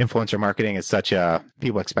because influencer marketing is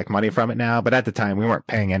people expect money from it now. But at the time, we weren't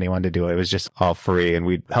paying anyone to do it. It was just all free. And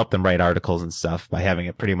we'd help them write articles and stuff by having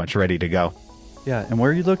it pretty much ready to go. Yeah. And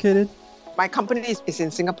where are you located? My company is in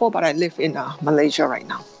Singapore, but I live in Malaysia right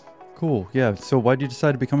now. Cool. Yeah. So why did you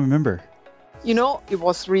decide to become a member? It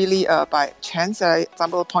was really by chance that I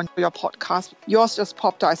stumbled upon your podcast. Yours just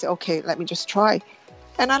popped out. I said, okay, let me just try.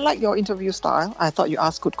 And I like your interview style. I thought you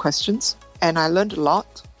asked good questions and I learned a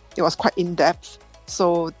lot. It was quite in-depth.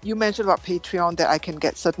 So you mentioned about Patreon that I can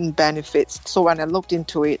get certain benefits. So when I looked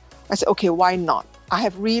into it, I said, okay, why not? I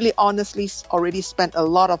have really honestly already spent a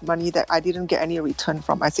lot of money that I didn't get any return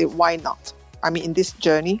from. I said, why not? I mean, in this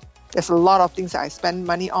journey, there's a lot of things that I spend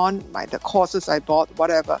money on, the courses I bought,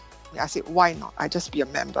 whatever. I said, why not? I just be a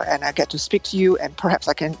member and I get to speak to you and perhaps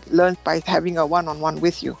I can learn by having a one-on-one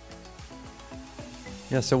with you.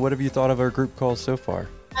 Yeah, so what have you thought of our group calls so far?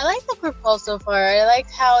 I like the group call so far. I like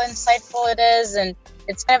how insightful it is, and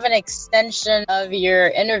it's kind of an extension of your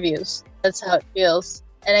interviews. That's how it feels.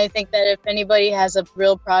 And I think that if anybody has a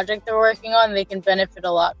real project they're working on, they can benefit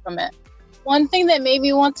a lot from it. One thing that made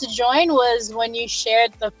me want to join was when you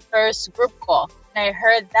shared the first group call. And I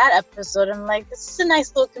heard that episode, I'm like, this is a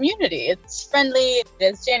nice little community. It's friendly,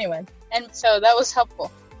 it's genuine. And so that was helpful.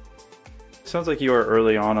 Sounds like you were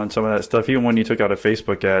early on some of that stuff, even when you took out a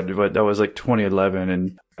Facebook ad, but that was like 2011.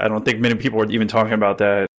 And I don't think many people were even talking about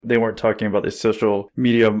that. They weren't talking about the social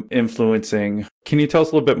media influencing. Can you tell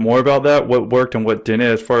us a little bit more about that? What worked and what didn't,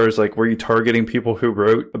 as far as were you targeting people who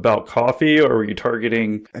wrote about coffee, or were you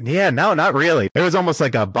targeting? Yeah, no, not really. It was almost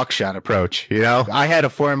like a buckshot approach. I had a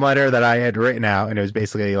form letter that I had written out and it was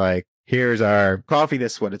basically like, here's our coffee.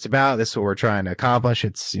 This is what it's about. This is what we're trying to accomplish.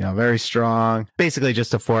 It's, very strong. Basically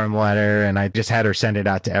just a form letter. And I just had her send it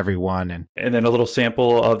out to everyone. And then a little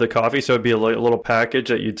sample of the coffee. So it'd be a little package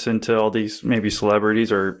that you'd send to all these maybe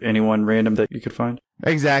celebrities or anyone random that you could find.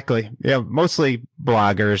 Exactly. Yeah, mostly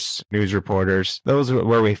bloggers, news reporters. Those were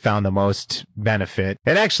where we found the most benefit.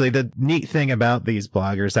 And actually, the neat thing about these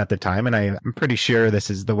bloggers at the time, and I'm pretty sure this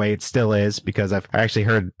is the way it still is because I actually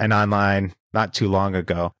heard an online not too long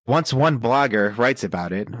ago. Once one blogger writes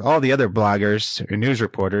about it, all the other bloggers or news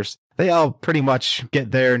reporters, they all pretty much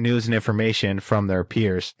get their news and information from their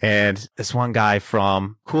peers. And this one guy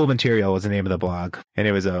from Cool Material was the name of the blog. And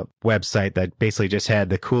it was a website that basically just had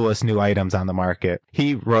the coolest new items on the market.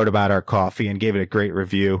 He wrote about our coffee and gave it a great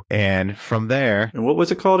review. And from there... And what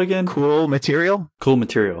was it called again? Cool Material? Cool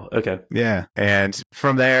Material. Okay. Yeah. And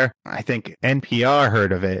from there, I think NPR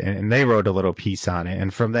heard of it and they wrote a little piece on it.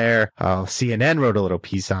 And from there, CNN wrote a little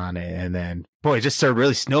piece on it. And then boy, it just started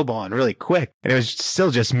really snowballing really quick. And it was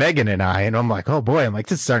still just Megan and I. And I'm like, oh boy, I'm like,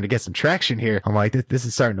 this is starting to get some traction here. I'm like, this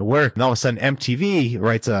is starting to work. And all of a sudden MTV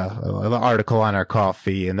writes an article on our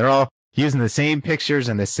coffee and they're all using the same pictures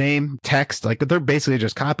and the same text. Like they're basically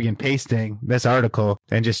just copy and pasting this article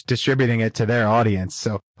and just distributing it to their audience.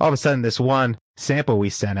 So all of a sudden this one sample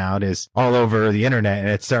we sent out is all over the internet and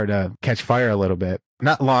it started to catch fire a little bit.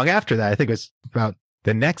 Not long after that, I think it was about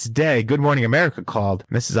the next day, Good Morning America called.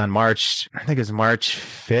 This is on March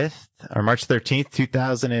 5th or March 13th,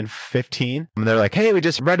 2015. And they're like, hey, we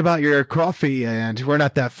just read about your coffee and we're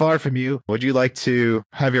not that far from you. Would you like to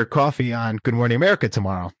have your coffee on Good Morning America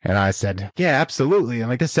tomorrow? And I said, yeah, absolutely. I'm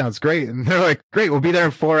like, this sounds great. And they're like, great, we'll be there in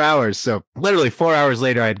 4 hours. So literally 4 hours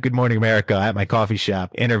later, I had Good Morning America at my coffee shop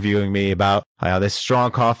interviewing me about this strong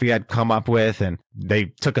coffee I'd come up with. And they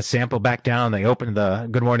took a sample back down. They opened the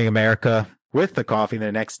Good Morning America with the coffee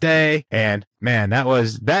the next day. And man, that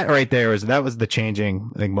was the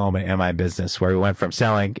changing moment in my business where we went from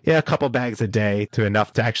selling a couple bags a day to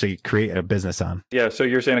enough to actually create a business on. Yeah. So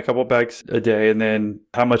you're saying a couple bags a day. And then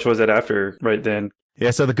how much was it after right then?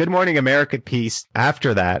 Yeah. So the Good Morning America piece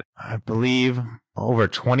after that, I believe over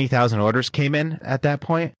 20,000 orders came in at that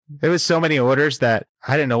point. There was so many orders that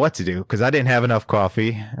I didn't know what to do because I didn't have enough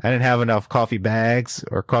coffee. I didn't have enough coffee bags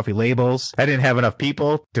or coffee labels. I didn't have enough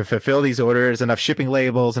people to fulfill these orders, enough shipping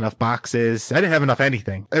labels, enough boxes. I didn't have enough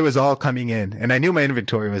anything. It was all coming in and I knew my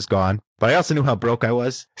inventory was gone, but I also knew how broke I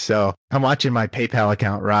was. So I'm watching my PayPal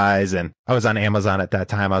account rise and I was on Amazon at that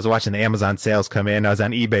time. I was watching the Amazon sales come in. I was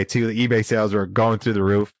on eBay too. The eBay sales were going through the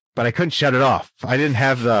roof, but I couldn't shut it off. I didn't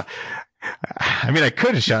have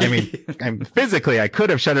physically I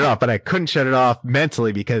could have shut it off, but I couldn't shut it off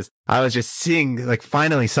mentally because I was just seeing like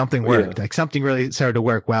finally something worked, like something really started to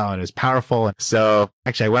work well and it was powerful. And so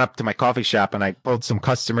actually I went up to my coffee shop and I pulled some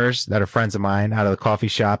customers that are friends of mine out of the coffee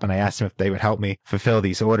shop and I asked them if they would help me fulfill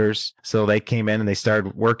these orders. So they came in and they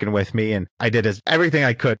started working with me and I did everything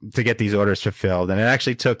I could to get these orders fulfilled. And it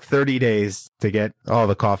actually took 30 days to get all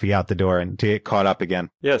the coffee out the door and to get caught up again.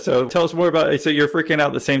 Yeah. So tell us more about it. So you're freaking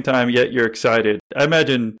out at the same time, yet you're excited. I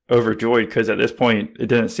imagine overjoyed because at this point,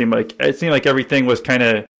 it seemed like everything was kind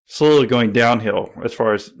of slowly going downhill as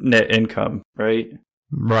far as net income, right?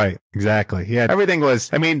 Right. Exactly. Yeah. Everything was,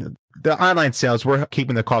 the online sales were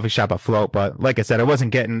keeping the coffee shop afloat, but like I said, I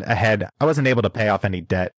wasn't getting ahead. I wasn't able to pay off any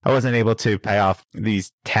debt. I wasn't able to pay off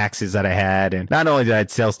these taxes that I had. And not only did I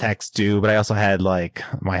have sales tax due, but I also had like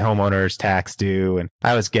my homeowner's tax due. And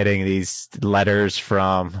I was getting these letters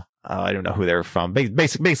from, I don't know who they were from.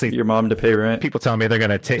 Basically, your mom to pay rent. People telling me they're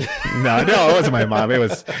going to take. No, it wasn't my mom. It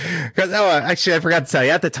was because actually, I forgot to tell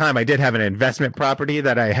you. At the time, I did have an investment property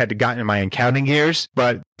that I had gotten in my accounting years.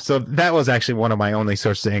 But so that was actually one of my only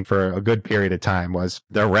sources of income for a good period of time was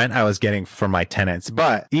the rent I was getting from my tenants.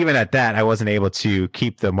 But even at that, I wasn't able to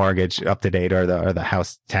keep the mortgage up to date or the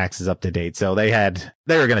house taxes up to date. So they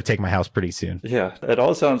were going to take my house pretty soon. Yeah, it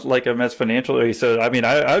all sounds like a mess financially. So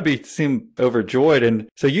I would seem overjoyed. And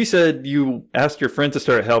so you said you asked your friends to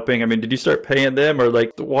start helping. Did you start paying them or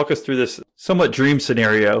like walk us through this somewhat dream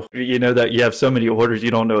scenario? That you have so many orders, you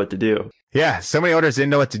don't know what to do. Yeah, so many orders, didn't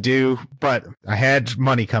know what to do, but I had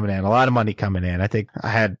money coming in, a lot of money coming in. I think I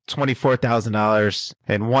had $24,000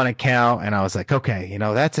 in one account and I was like, okay,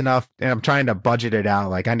 that's enough. And I'm trying to budget it out.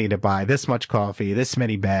 Like I need to buy this much coffee, this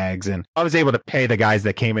many bags. And I was able to pay the guys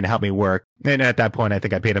that came in to help me work. And at that point, I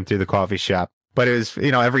think I paid them through the coffee shop. But it was,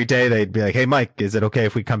 every day they'd be like, hey, Mike, is it okay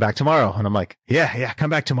if we come back tomorrow? And I'm like, yeah, come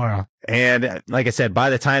back tomorrow. And like I said, by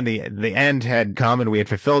the time the end had come and we had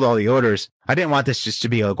fulfilled all the orders, I didn't want this just to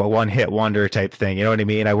be like a one hit wonder type thing. You know what I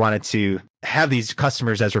mean? I wanted to have these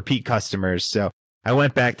customers as repeat customers. So I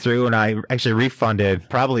went back through and I actually refunded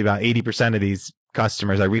probably about 80% of these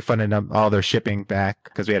customers. I refunded them all their shipping back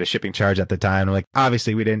because we had a shipping charge at the time. Like,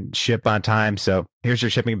 obviously we didn't ship on time. So here's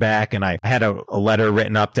your shipping back. And I had a letter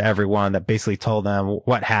written up to everyone that basically told them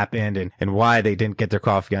what happened and why they didn't get their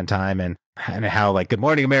coffee on time. And and how like Good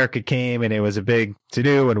Morning America came and it was a big to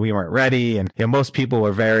do and we weren't ready. And most people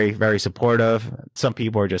were very, very supportive. Some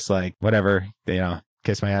people were just like, whatever,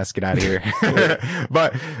 kiss my ass, get out of here.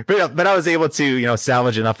 but I was able to,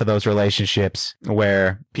 salvage enough of those relationships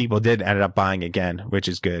where people did end up buying again, which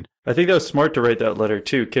is good. I think that was smart to write that letter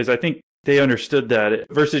too, because I think they understood that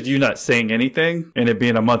versus you not saying anything and it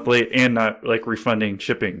being a month late and not like refunding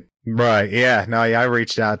shipping. Right. Yeah. No, yeah. I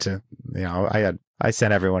reached out to, I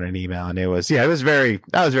sent everyone an email and I was very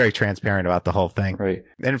transparent about the whole thing. Right.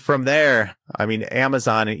 And from there, I mean,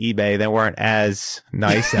 Amazon and eBay, they weren't as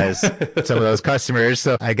nice as some of those customers.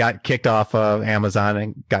 So I got kicked off of Amazon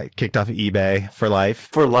and got kicked off of eBay for life.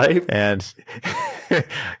 For life? And yeah,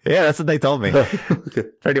 that's what they told me. Okay.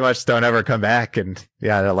 Pretty much don't ever come back. And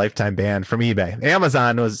a lifetime ban from eBay.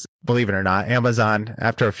 Amazon was, believe it or not,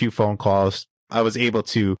 after a few phone calls, I was able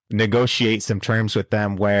to negotiate some terms with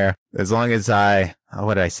them where as long as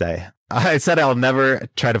what did I say? I said I'll never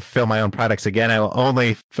try to fulfill my own products again. I will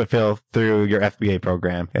only fulfill through your FBA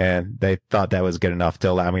program. And they thought that was good enough to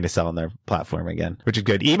allow me to sell on their platform again, which is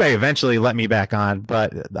good. eBay eventually let me back on,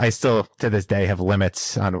 but I still to this day have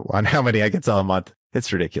limits on how many I can sell a month.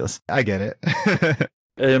 It's ridiculous. I get it.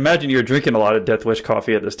 I imagine you're drinking a lot of Death Wish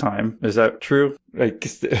coffee at this time. Is that true?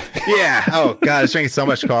 Yeah. Oh, God, I was drinking so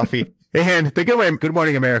much coffee. And the Good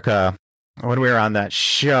Morning America, when we were on that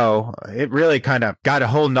show, it really kind of got a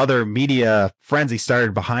whole nother media frenzy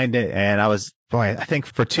started behind it. And I think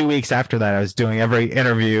for 2 weeks after that, I was doing every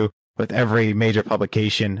interview with every major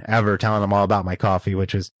publication ever, telling them all about my coffee,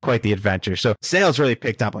 which was quite the adventure. So sales really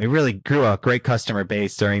picked up. We really grew a great customer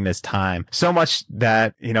base during this time. So much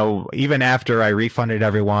that, even after I refunded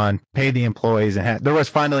everyone, paid the employees, and there was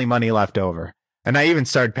finally money left over. And I even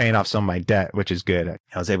started paying off some of my debt, which is good.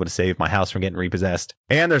 I was able to save my house from getting repossessed.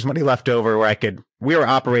 And there's money left over where we were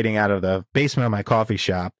operating out of the basement of my coffee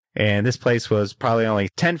shop. And this place was probably only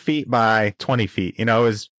 10 feet by 20 feet. It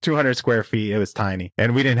was 200 square feet. It was tiny.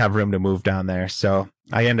 And we didn't have room to move down there. So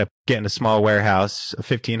I ended up getting a small warehouse, a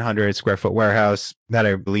 1,500 square foot warehouse that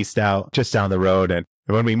I leased out just down the road. And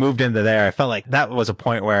when we moved into there, I felt like that was a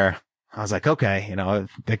point where I was like, okay,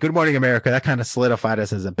 the Good Morning America, that kind of solidified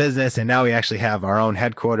us as a business. And now we actually have our own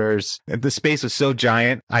headquarters. The space was so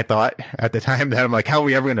giant, I thought at the time, that I'm like, how are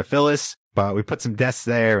we ever going to fill this? But we put some desks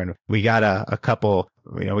there and we got a couple,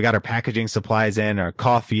 we got our packaging supplies in, our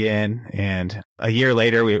coffee in. And a year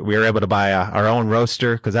later, we were able to buy our own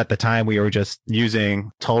roaster, because at the time we were just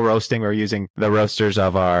using toll roasting. We were using the roasters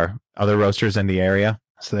of our other roasters in the area.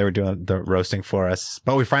 So they were doing the roasting for us,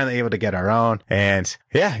 but we finally able to get our own. And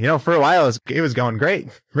yeah, for a while it was going great,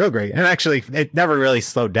 real great. And actually it never really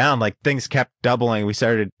slowed down. Like things kept doubling. We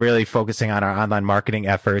started really focusing on our online marketing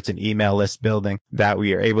efforts and email list building, that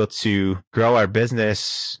we are able to grow our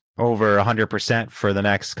business over 100% for the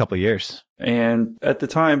next couple of years. And at the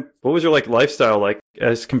time, what was your lifestyle like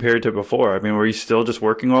as compared to before? I mean, were you still just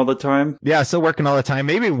working all the time? Yeah, still working all the time,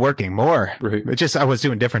 maybe working more. Right. It's just I was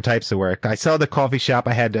doing different types of work. I saw the coffee shop.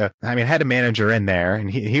 I had a manager in there and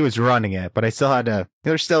he was running it, but I still had to,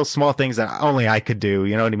 there's still small things that only I could do.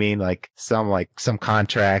 You know what I mean? Like some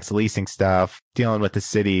contracts, leasing stuff, dealing with the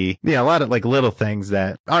city. A lot of little things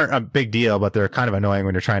that aren't a big deal, but they're kind of annoying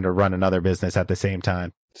when you're trying to run another business at the same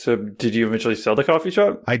time. So did you eventually sell the coffee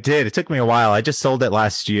shop? I did. It took me a while. I just sold it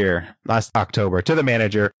last October, to the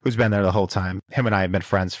manager who's been there the whole time. Him and I have been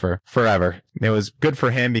friends for forever. It was good for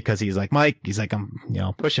him because he's like, Mike, I'm,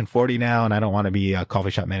 pushing 40 now and I don't want to be a coffee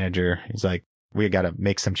shop manager. He's like, we got to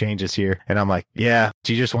make some changes here. And I'm like, yeah,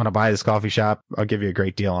 do you just want to buy this coffee shop? I'll give you a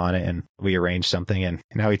great deal on it. And we arranged something and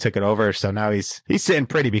now he took it over. So now he's sitting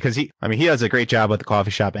pretty because he does a great job with the coffee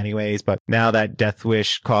shop anyways. But now that Death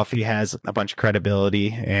Wish Coffee has a bunch of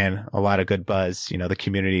credibility and a lot of good buzz, the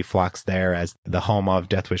community flocks there as the home of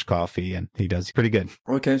Death Wish Coffee, and he does pretty good.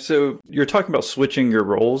 Okay. So you're talking about switching your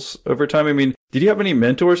roles over time. I mean, did you have any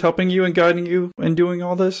mentors helping you and guiding you in doing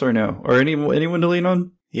all this or no? Or anyone to lean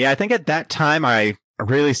on? Yeah, I think at that time I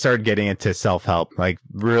really started getting into self-help,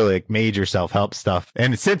 really major self-help stuff.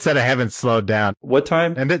 And since then I haven't slowed down. What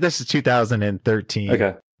time? And this is 2013.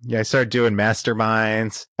 Okay. Yeah, I started doing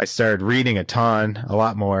masterminds. I started reading a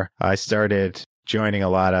lot more. I started joining a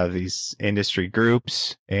lot of these industry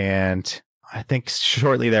groups. And I think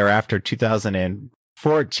shortly thereafter,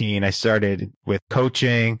 2014, I started with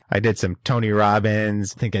coaching. I did some Tony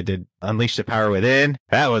Robbins. I think I did Unleash the Power Within.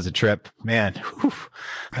 That was a trip, man. Whew.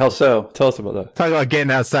 How so? Tell us about that. Talk about getting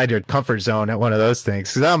outside your comfort zone at one of those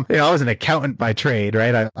things. Cause I was an accountant by trade,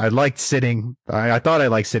 right? I liked sitting, I thought I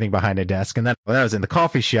liked sitting behind a desk. And then when I was in the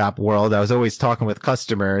coffee shop world, I was always talking with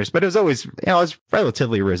customers, but it was always, I was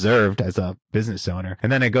relatively reserved as a business owner.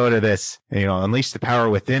 And then I go to this, Unleash the Power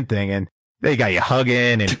Within thing. And they got you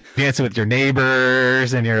hugging and dancing with your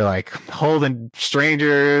neighbors, and you're like holding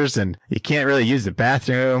strangers, and you can't really use the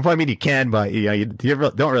bathroom. Well, I mean, you can, but you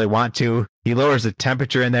don't really want to. He lowers the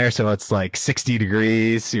temperature in there, so it's like 60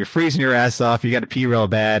 degrees. You're freezing your ass off. You got to pee real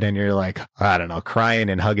bad, and you're like, I don't know, crying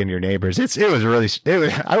and hugging your neighbors. I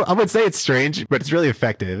would say it's strange, but it's really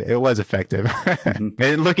effective. It was effective. Mm-hmm.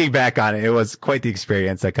 And looking back on it, it was quite the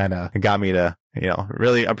experience that kind of got me to,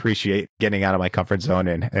 really appreciate getting out of my comfort zone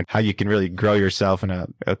and how you can really grow yourself in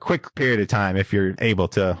a quick period of time if you're able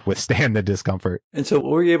to withstand the discomfort. And so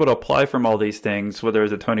what were you able to apply from all these things, whether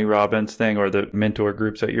it's a Tony Robbins thing or the mentor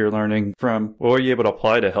groups that you're learning from? What were you able to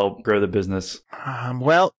apply to help grow the business?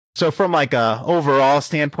 So from like a overall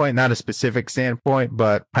standpoint, not a specific standpoint,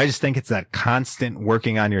 but I just think it's that constant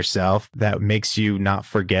working on yourself that makes you not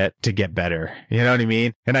forget to get better. You know what I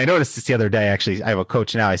mean? And I noticed this the other day, actually. I have a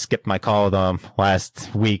coach now. I skipped my call with him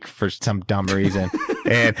last week for some dumb reason.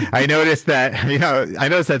 And I noticed that,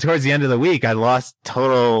 towards the end of the week, I lost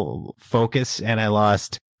total focus and I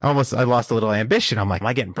lost a little ambition. I'm like, am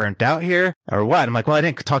I getting burnt out here or what? I'm like, well, I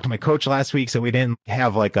didn't talk to my coach last week, so we didn't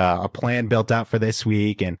have like a plan built out for this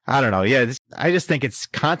week. And I don't know. Yeah, I just think it's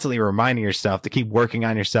constantly reminding yourself to keep working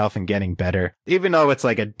on yourself and getting better. Even though it's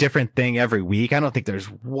like a different thing every week, I don't think there's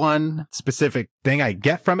one specific thing I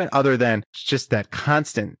get from it other than just that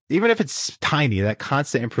constant, even if it's tiny, that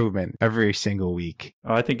constant improvement every single week.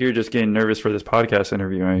 Oh, I think you're just getting nervous for this podcast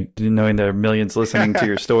interview, right? Knowing there are millions listening to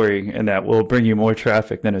your story and that will bring you more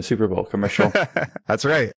traffic than a Super Bowl commercial. That's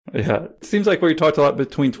right. Yeah. It seems like we talked a lot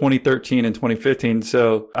between 2013 and 2015.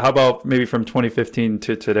 So how about maybe from 2015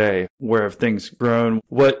 to today? Where have things grown?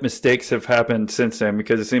 What mistakes have happened since then?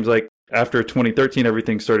 Because it seems like after 2013,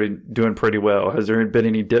 everything started doing pretty well. Has there been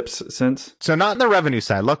any dips since? So not in the revenue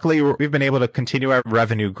side. Luckily, we've been able to continue our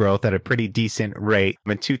revenue growth at a pretty decent rate.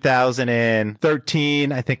 In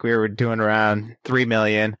 2013, I think we were doing around 3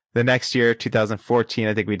 million. The next year, 2014,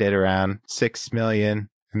 I think we did around 6 million.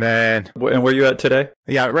 And where are you at today?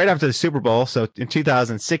 Yeah, right after the Super Bowl. So in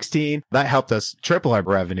 2016, that helped us triple our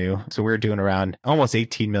revenue. So we were doing around almost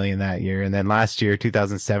 18 million that year. And then last year,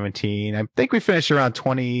 2017, I think we finished around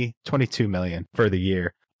 22 million for the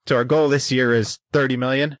year. So our goal this year is 30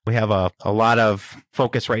 million. We have a lot of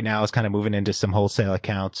focus right now is kind of moving into some wholesale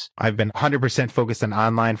accounts. I've been 100% focused on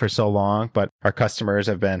online for so long, but our customers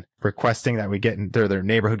have been requesting that we get into their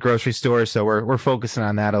neighborhood grocery stores. So we're focusing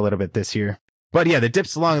on that a little bit this year. But yeah, the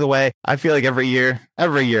dips along the way, I feel like every year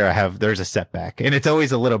there's a setback and it's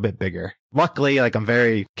always a little bit bigger. Luckily, like I'm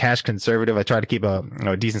very cash conservative. I try to keep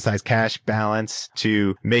a decent sized cash balance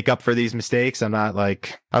to make up for these mistakes. I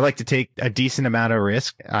like to take a decent amount of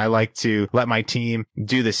risk. I like to let my team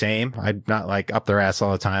do the same. I'm not like up their ass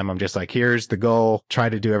all the time. I'm just like, here's the goal. Try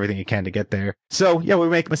to do everything you can to get there. So yeah, we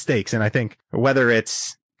make mistakes. And I think whether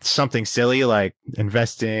it's something silly like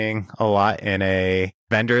investing a lot in a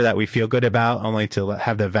vendor that we feel good about only to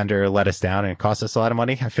have the vendor let us down and cost us a lot of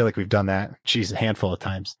money. I feel like we've done that, a handful of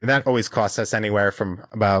times. And that always costs us anywhere from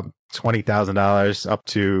about $20,000 up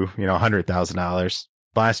to, $100,000.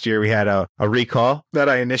 Last year we had a recall that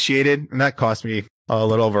I initiated and that cost me a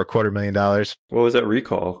little over $250,000. What was that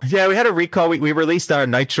recall? Yeah, we had a recall. We released our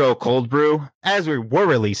Nitro cold brew. As we were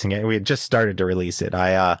releasing it, we had just started to release it.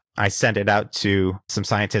 I sent it out to some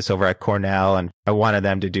scientists over at Cornell and I wanted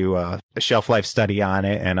them to do a shelf life study on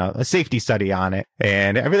it and a safety study on it.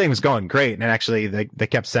 And everything was going great. And actually they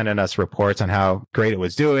kept sending us reports on how great it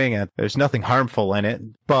was doing and there's nothing harmful in it.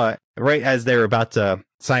 But right as they were about to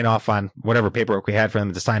sign off on whatever paperwork we had for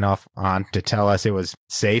them to sign off on to tell us it was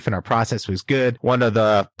safe and our process was good, one of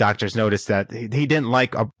the doctors noticed that he didn't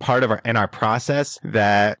like a part of our process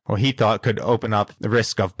that he thought could open up the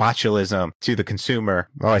risk of botulism to the consumer.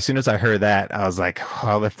 Well, as soon as I heard that, I was like,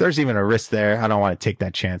 well, if there's even a risk there, I don't want to take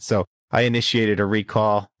that chance. So I initiated a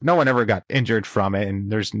recall. No one ever got injured from it,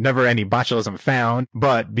 and there's never any botulism found.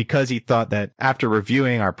 But because he thought that after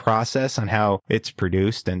reviewing our process on how it's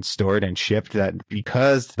produced and stored and shipped, that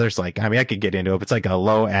because there's I could get into it, but it's like a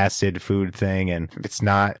low acid food thing, and if it's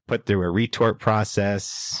not put through a retort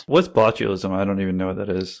process. What's botulism? I don't even know what that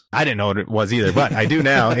is. I didn't know what it was either, but I do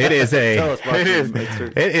now. It is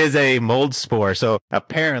it is a mold spore. So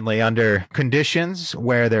apparently under conditions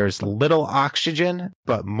where there's little oxygen,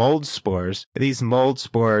 but mold spores, these mold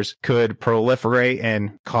spores could proliferate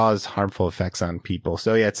and cause harmful effects on people.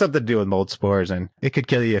 So yeah, it's something to do with mold spores and it could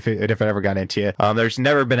kill you if it ever got into you. There's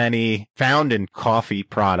never been any found in coffee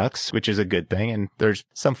products, which is a good thing. And there's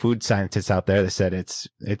some food scientists out there that said it's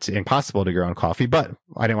impossible to grow in coffee, but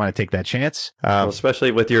I didn't want to take that chance. Well,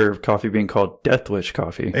 especially with your coffee being called Death Wish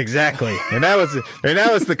coffee. Exactly. And that was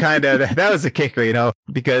that was the kicker, you know,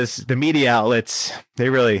 because the media outlets,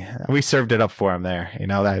 we served it up for them there. You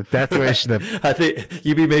know, that Death Wish. I think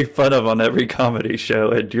you'd be made fun of on every comedy show,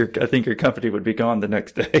 and I think your company would be gone the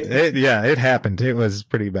next day. It happened. It was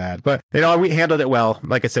pretty bad, but you know, we handled it well.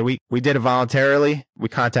 Like I said, we did it voluntarily. We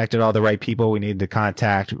contacted all the right people we needed to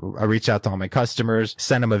contact. I reached out to all my customers,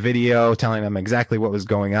 sent them a video telling them exactly what was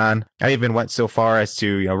going on. I even went so far as to,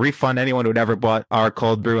 you know, refund anyone who'd ever bought our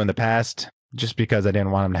cold brew in the past, just because I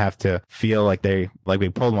didn't want them to have to feel like we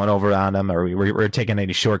pulled one over on them, or we were taking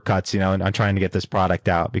any shortcuts, you know, on trying to get this product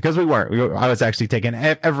out, because we weren't. I was actually taking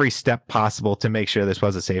every step possible to make sure this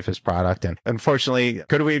was the safest product. And unfortunately,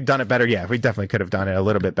 could we have done it better? Yeah, we definitely could have done it a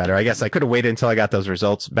little bit better. I guess I could have waited until I got those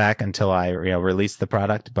results back until I, you know, released the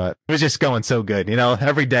product, but it was just going so good. You know,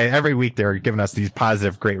 every day, every week, they were giving us these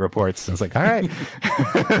positive, great reports. And it's like, all right.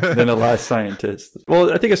 Then a lot of scientists.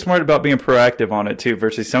 Well, I think it's smart about being proactive on it too,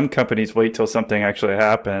 versus some companies wait till something actually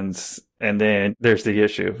happens and then there's the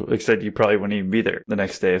issue. Like I said, you probably wouldn't even be there the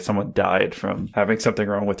next day if someone died from having something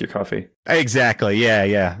wrong with your coffee. Exactly.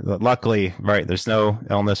 Yeah. Luckily, right, there's no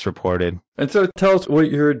illness reported. And so tell us what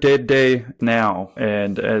your day-to-day now,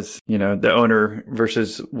 and as, you know, the owner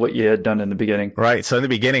versus what you had done in the beginning. Right. So in the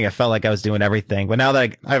beginning, I felt like I was doing everything. But now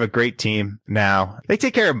that I have a great team now, they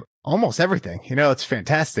take care of almost everything. You know, it's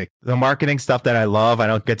fantastic. The marketing stuff that I love, I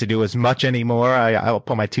don't get to do as much anymore. I'll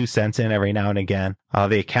put my 2 cents in every now and again.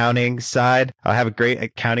 The accounting side, I have a great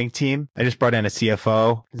accounting team. I just brought in a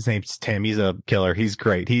CFO. His name's Tim. He's a killer. He's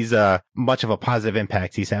great. He's much of a positive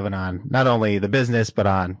impact he's having on not only the business, but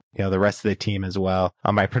on, you know, the rest of the team as well.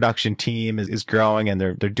 My production team is growing, and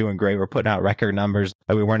they're doing great. We're putting out record numbers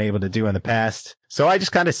that we weren't able to do in the past. So I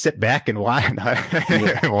just kind of sit back and watch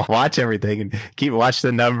everything and watch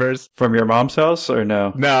the numbers. From your mom's house or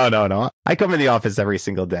no? No. I come in the office every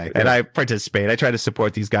single day and I participate. I try to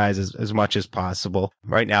support these guys as much as possible.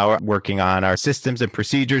 Right now, we're working on our systems and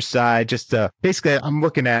procedures side. Just basically, I'm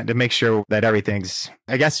looking at to make sure that everything's,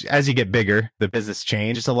 I guess, as you get bigger, the business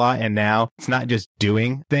changes a lot. And now it's not just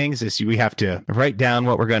doing things. We have to write down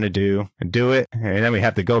what we're going to do and do it. And then we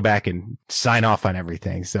have to go back and sign off on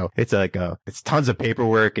everything. So it's it's tons of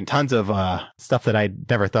paperwork and tons of stuff that I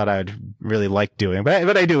never thought I would really like doing.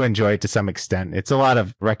 But I do enjoy it to some extent. It's a lot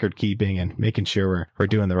of record keeping and making sure we're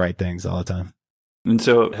doing the right things all the time. And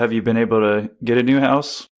so have you been able to get a new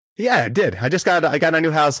house? Yeah, I did. I got a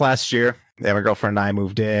new house last year. Yeah, my girlfriend and I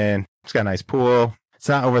moved in. It's got a nice pool. It's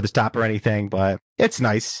not over the top or anything, but it's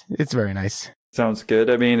nice. It's very nice. Sounds good.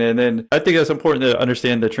 I mean, and then I think it's important to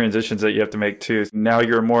understand the transitions that you have to make too. Now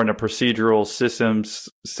you're more in a procedural systems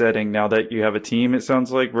setting now that you have a team, it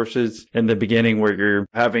sounds like, versus in the beginning where you're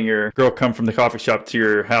having your girl come from the coffee shop to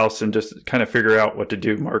your house and just kind of figure out what to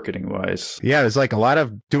do marketing wise. Yeah, there's like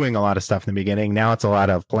doing a lot of stuff in the beginning. Now it's a lot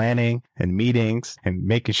of planning and meetings and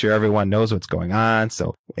making sure everyone knows what's going on.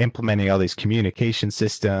 So implementing all these communication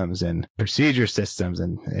systems and procedure systems,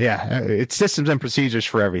 and yeah, it's systems and procedures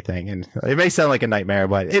for everything. And it may sound like a nightmare,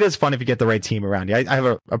 but it is fun if you get the right team around you. I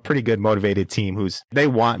have a pretty good motivated team they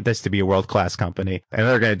want this to be a world-class company, and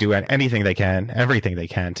they're going to do anything they can, everything they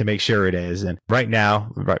can to make sure it is. And right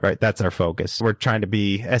now, right, that's our focus. We're trying to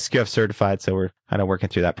be SQF certified, so we're kind of working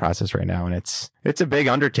through that process right now. And it's a big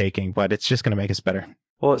undertaking, but it's just going to make us better.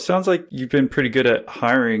 Well, it sounds like you've been pretty good at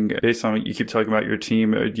hiring based on what you keep talking about your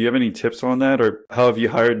team. Do you have any tips on that, or how have you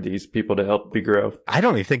hired these people to help you grow? I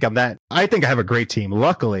don't even think I'm that. I think I have a great team.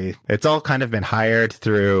 Luckily, it's all kind of been hired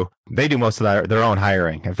through, they do most of their own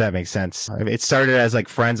hiring, if that makes sense. I mean, it started as like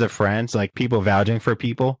friends of friends, like people vouching for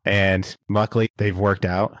people. And luckily, they've worked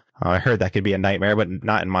out. I heard that could be a nightmare, but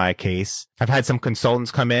not in my case. I've had some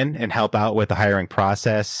consultants come in and help out with the hiring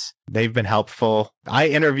process. They've been helpful. I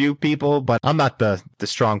interview people, but I'm not the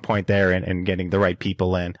strong point there in getting the right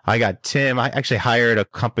people in. I got Tim. I actually hired a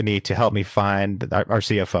company to help me find our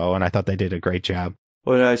CFO, and I thought they did a great job.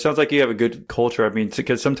 Well, it sounds like you have a good culture. I mean,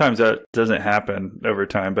 because sometimes that doesn't happen over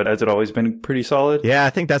time, but has it always been pretty solid? Yeah, I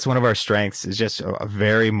think that's one of our strengths, is just a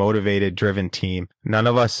very motivated, driven team. None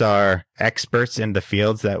of us are experts in the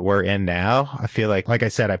fields that we're in now. I feel like I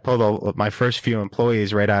said, I pulled my first few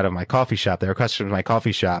employees right out of my coffee shop. They were customers of my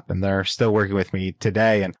coffee shop, and they're still working with me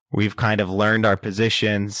today. And we've kind of learned our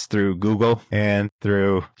positions through Google and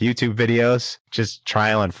through YouTube videos, just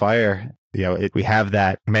trial and fire. You know, we have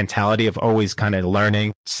that mentality of always kind of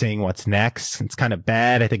learning, seeing what's next. It's kind of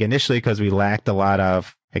bad, I think, initially because we lacked a lot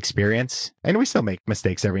of experience, and we still make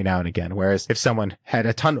mistakes every now and again. Whereas if someone had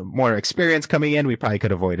a ton more experience coming in, we probably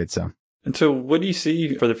could have avoided some. And so what do you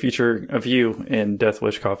see for the future of you in Death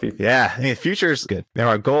Wish Coffee? Yeah, I mean, the future is good.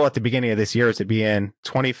 Our goal at the beginning of this year is to be in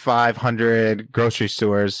 2,500 grocery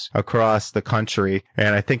stores across the country.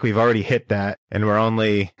 And I think we've already hit that. And we're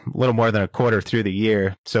only a little more than a quarter through the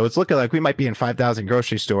year. So it's looking like we might be in 5,000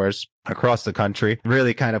 grocery stores across the country.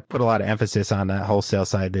 Really kind of put a lot of emphasis on that wholesale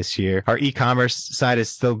side this year. Our e-commerce side is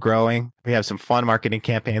still growing. We have some fun marketing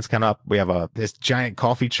campaigns coming up. We have this giant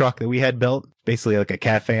coffee truck that we had built, basically like a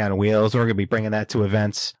cafe on wheels. We're going to be bringing that to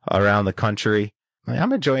events around the country.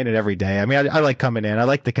 I'm enjoying it every day. I mean, I like coming in. I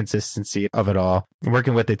like the consistency of it all.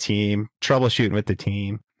 Working with the team, troubleshooting with the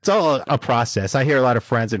team. It's all a process. I hear a lot of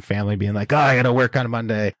friends and family being like, oh, I got to work on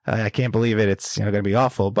Monday. I can't believe it. It's going to be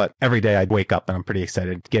awful. But every day I wake up and I'm pretty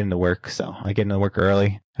excited to get into work. So I get into work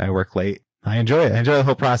early. I work late. I enjoy it. I enjoy the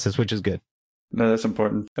whole process, which is good. No, that's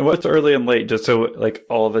important. And what's early and late, just so like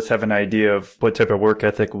all of us have an idea of what type of work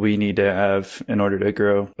ethic we need to have in order to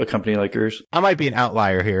grow a company like yours? I might be an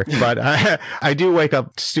outlier here, but I do wake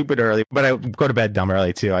up stupid early, but I go to bed dumb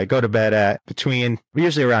early too. I go to bed at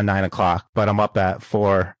usually around 9 o'clock, but I'm up at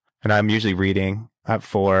 4 and I'm usually reading at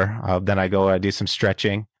 4. Then I do some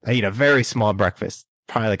stretching. I eat a very small breakfast,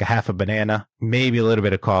 probably like a half a banana, maybe a little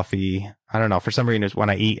bit of coffee. I don't know. For some reason, when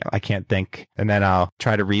I eat, I can't think. And then I'll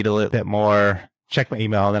try to read a little bit more, check my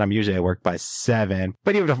email, and then I'm usually at work by 7.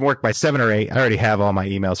 But even if I'm work by 7 or 8, I already have all my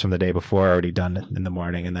emails from the day before already done in the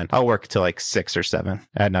morning. And then I'll work till like 6 or 7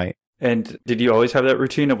 at night. And did you always have that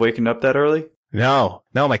routine of waking up that early? No,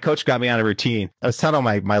 my coach got me on a routine. I was telling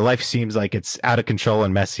him my life seems like it's out of control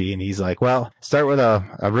and messy. And he's like, well, start with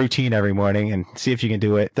a routine every morning and see if you can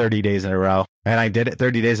do it 30 days in a row. And I did it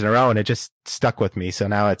 30 days in a row and it just stuck with me. So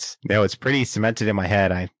now it's pretty cemented in my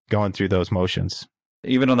head. I'm going through those motions.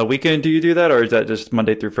 Even on the weekend, do you do that? Or is that just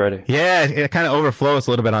Monday through Friday? Yeah, it kind of overflows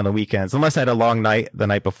a little bit on the weekends. Unless I had a long night the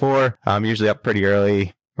night before, I'm usually up pretty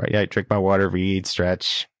early. Right? Yeah, I drink my water, read,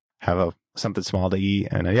 stretch, have something small to eat.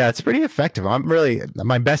 And yeah, it's pretty effective.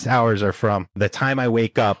 My best hours are from the time I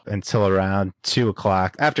wake up until around 2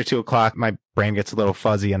 o'clock. After 2 o'clock, my brain gets a little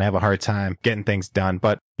fuzzy and I have a hard time getting things done.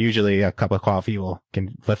 But usually a cup of coffee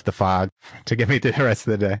can lift the fog to get me through the rest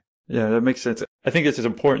of the day. Yeah, that makes sense. I think this is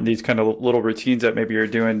important, these kind of little routines that maybe you're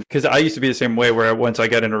doing. Because I used to be the same way where once I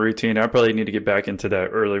got in a routine, I probably need to get back into that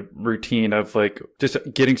early routine of like just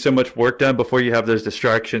getting so much work done before you have those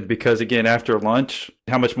distractions. Because again, after lunch,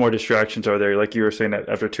 how much more distractions are there? Like you were saying, that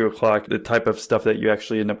after 2 o'clock, the type of stuff that you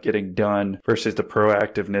actually end up getting done versus the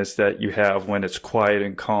proactiveness that you have when it's quiet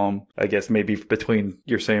and calm. I guess maybe between,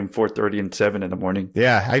 you're saying 4:30 and 7 in the morning.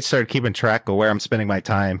 Yeah, I started keeping track of where I'm spending my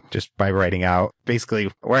time just by writing out basically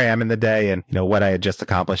where I am in the day and, what I had just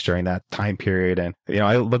accomplished during that time period. And,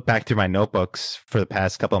 I look back through my notebooks for the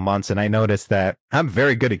past couple of months and I noticed that I'm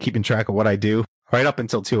very good at keeping track of what I do right up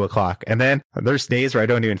until 2 o'clock. And then there's days where I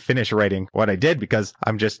don't even finish writing what I did because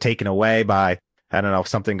I'm just taken away by, I don't know,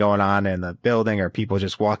 something going on in the building or people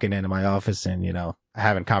just walking into my office and,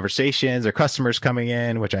 having conversations or customers coming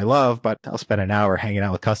in, which I love, but I'll spend an hour hanging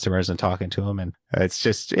out with customers and talking to them. And it's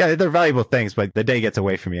just, yeah, they're valuable things, but the day gets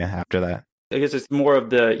away from you after that. I guess it's more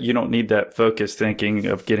of you don't need that focused thinking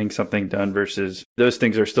of getting something done versus those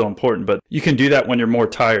things are still important, but you can do that when you're more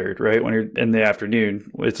tired, right? When you're in the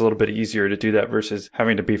afternoon, it's a little bit easier to do that versus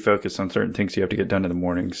having to be focused on certain things you have to get done in the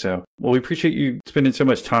morning. So, well, we appreciate you spending so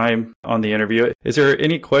much time on the interview. Is there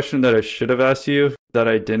any question that I should have asked you that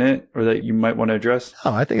I didn't or that you might want to address?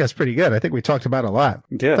 Oh, I think that's pretty good. I think we talked about a lot.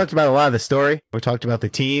 Yeah. We talked about a lot of the story. We talked about the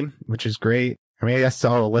team, which is great. I mean, I guess to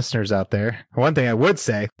all the listeners out there, one thing I would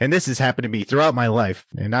say, and this has happened to me throughout my life,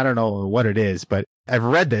 and I don't know what it is, but I've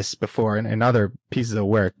read this before in other pieces of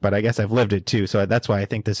work, but I guess I've lived it too. So that's why I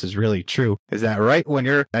think this is really true, is that right when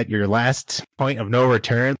you're at your last point of no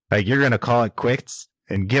return, like you're going to call it quits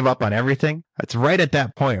and give up on everything. It's right at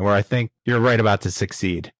that point where I think you're right about to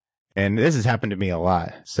succeed. And this has happened to me a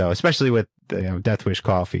lot. So especially with Death Wish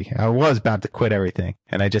Coffee, I was about to quit everything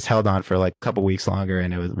and I just held on for like a couple weeks longer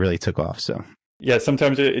and it really took off. So. Yeah,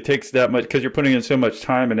 sometimes it takes that much because you're putting in so much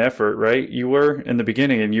time and effort, right? You were in the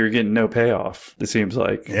beginning and you're getting no payoff, it seems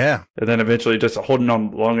like. Yeah. And then eventually just holding on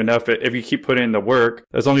long enough. If you keep putting in the work,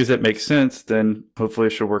 as long as it makes sense, then hopefully it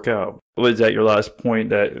should work out. Was that your last point,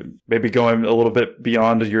 that maybe going a little bit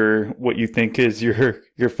beyond what you think is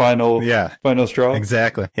your final straw?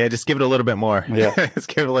 Exactly. Yeah, just give it a little bit more. Yeah. Just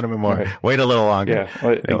give it a little bit more. Right. Wait a little longer.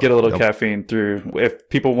 Yeah. And get a little caffeine through. If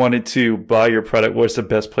people wanted to buy your product, what's the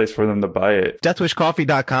best place for them to buy it?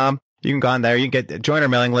 DeathWishCoffee.com. You can go on there. You can join our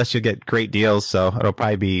mailing list. You'll get great deals. So it'll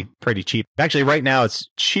probably be pretty cheap. Actually, right now it's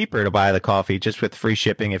cheaper to buy the coffee just with free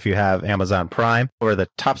shipping if you have Amazon Prime. We're the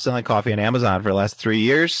top selling coffee on Amazon for the last 3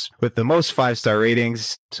 years with the most 5-star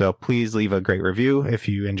ratings. So please leave a great review if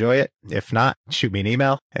you enjoy it. If not, shoot me an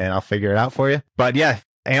email and I'll figure it out for you. But yeah,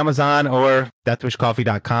 Amazon or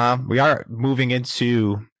deathwishcoffee.com. We are moving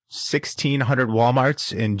into 1,600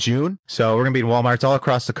 Walmarts in June. So we're going to be in Walmarts all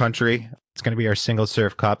across the country. It's going to be our single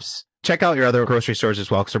serve cups. Check out your other grocery stores as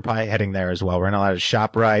well, because we're probably heading there as well. We're in a lot of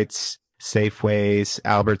ShopRites, Safeways,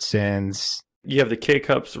 Albertsons. You have the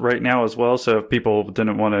K-Cups right now as well. So if people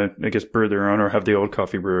didn't want to, I guess, brew their own or have the old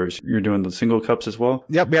coffee brewers, you're doing the single cups as well?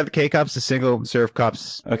 Yep, we have the K-Cups, the single serve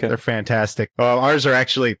cups. Okay. They're fantastic. Ours are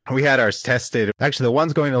actually, we had ours tested. Actually, the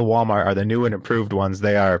ones going to the Walmart are the new and improved ones.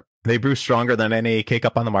 They brew stronger than any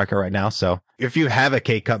K-Cup on the market right now. So if you have a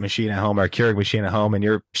K-Cup machine at home or a Keurig machine at home and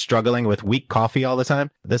you're struggling with weak coffee all the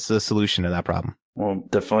time, this is a solution to that problem. Well,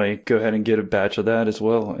 definitely go ahead and get a batch of that as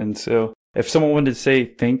well. And so if someone wanted to say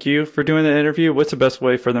thank you for doing the interview, what's the best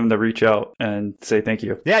way for them to reach out and say thank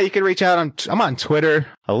you? Yeah, you can reach out I'm on Twitter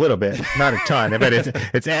a little bit, not a ton, but it's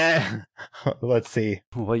let's see.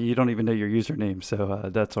 Well, you don't even know your username, so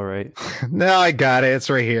that's all right. No, I got it. It's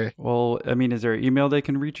right here. Well, I mean, is there an email they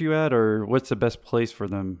can reach you at, or what's the best place for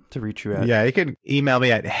them to reach you at? Yeah, you can email me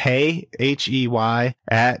at hey, H-E-Y,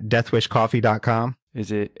 at deathwishcoffee.com. Is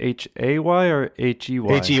it H-A-Y or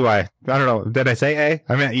H-E-Y? H-E-Y. I don't know. Did I say A?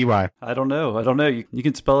 I meant E-Y. I don't know. You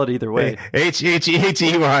can spell it either way.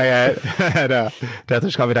 H-E-Y at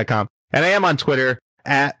deathwishcoffee.com. And I am on Twitter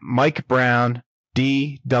at Mike Brown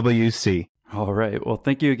DWC. All right. Well,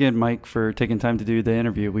 thank you again, Mike, for taking time to do the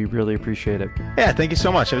interview. We really appreciate it. Yeah, thank you so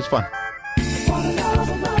much. It was fun.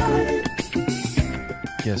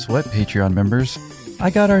 Guess what, Patreon members?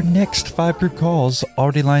 I got our next 5 group calls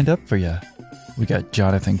already lined up for you. We got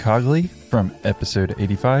Jonathan Cogley from episode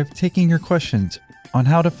 85 taking your questions on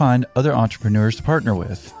how to find other entrepreneurs to partner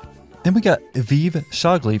with. Then we got Aviv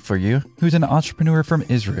Shagli for you, who's an entrepreneur from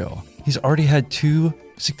Israel. He's already had 2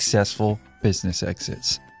 successful business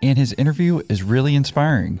exits, and his interview is really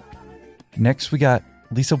inspiring. Next, we got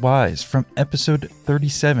Lisa Wise from episode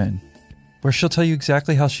 37, where she'll tell you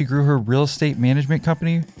exactly how she grew her real estate management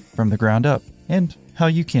company from the ground up, and how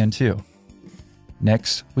you can too.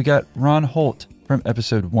 Next, we got Ron Holt from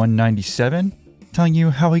episode 197, telling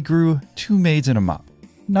you how he grew 2 maids in a mop,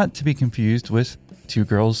 not to be confused with 2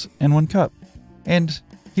 girls and 1 cup. And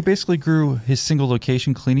he basically grew his single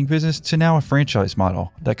location cleaning business to now a franchise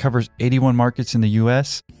model that covers 81 markets in the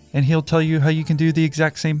US, and he'll tell you how you can do the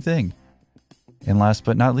exact same thing. And last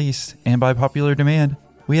but not least, and by popular demand,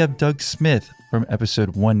 we have Doug Smith from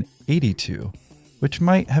episode 182, which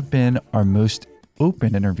might have been our most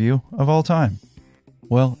open interview of all time.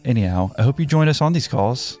 Well, anyhow, I hope you join us on these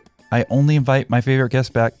calls. I only invite my favorite guests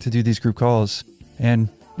back to do these group calls, and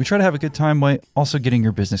we try to have a good time while also getting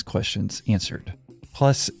your business questions answered.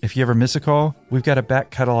 Plus, if you ever miss a call, we've got a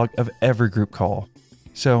back catalog of every group call.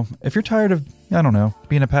 So if you're tired of,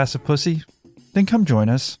 being a passive pussy, then come join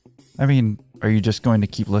us. I mean, are you just going to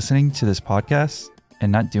keep listening to this podcast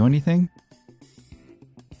and not do anything?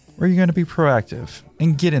 Or are you going to be proactive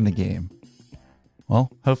and get in the game?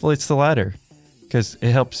 Well, hopefully it's the latter, because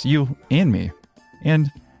it helps you and me.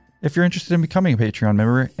 And if you're interested in becoming a Patreon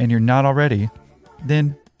member and you're not already,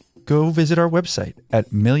 then go visit our website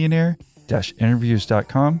at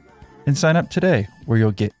millionaire-interviews.com and sign up today, where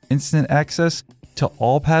you'll get instant access to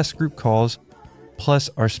all past group calls, plus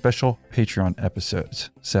our special Patreon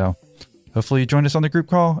episodes. So hopefully you join us on the group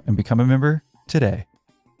call and become a member today.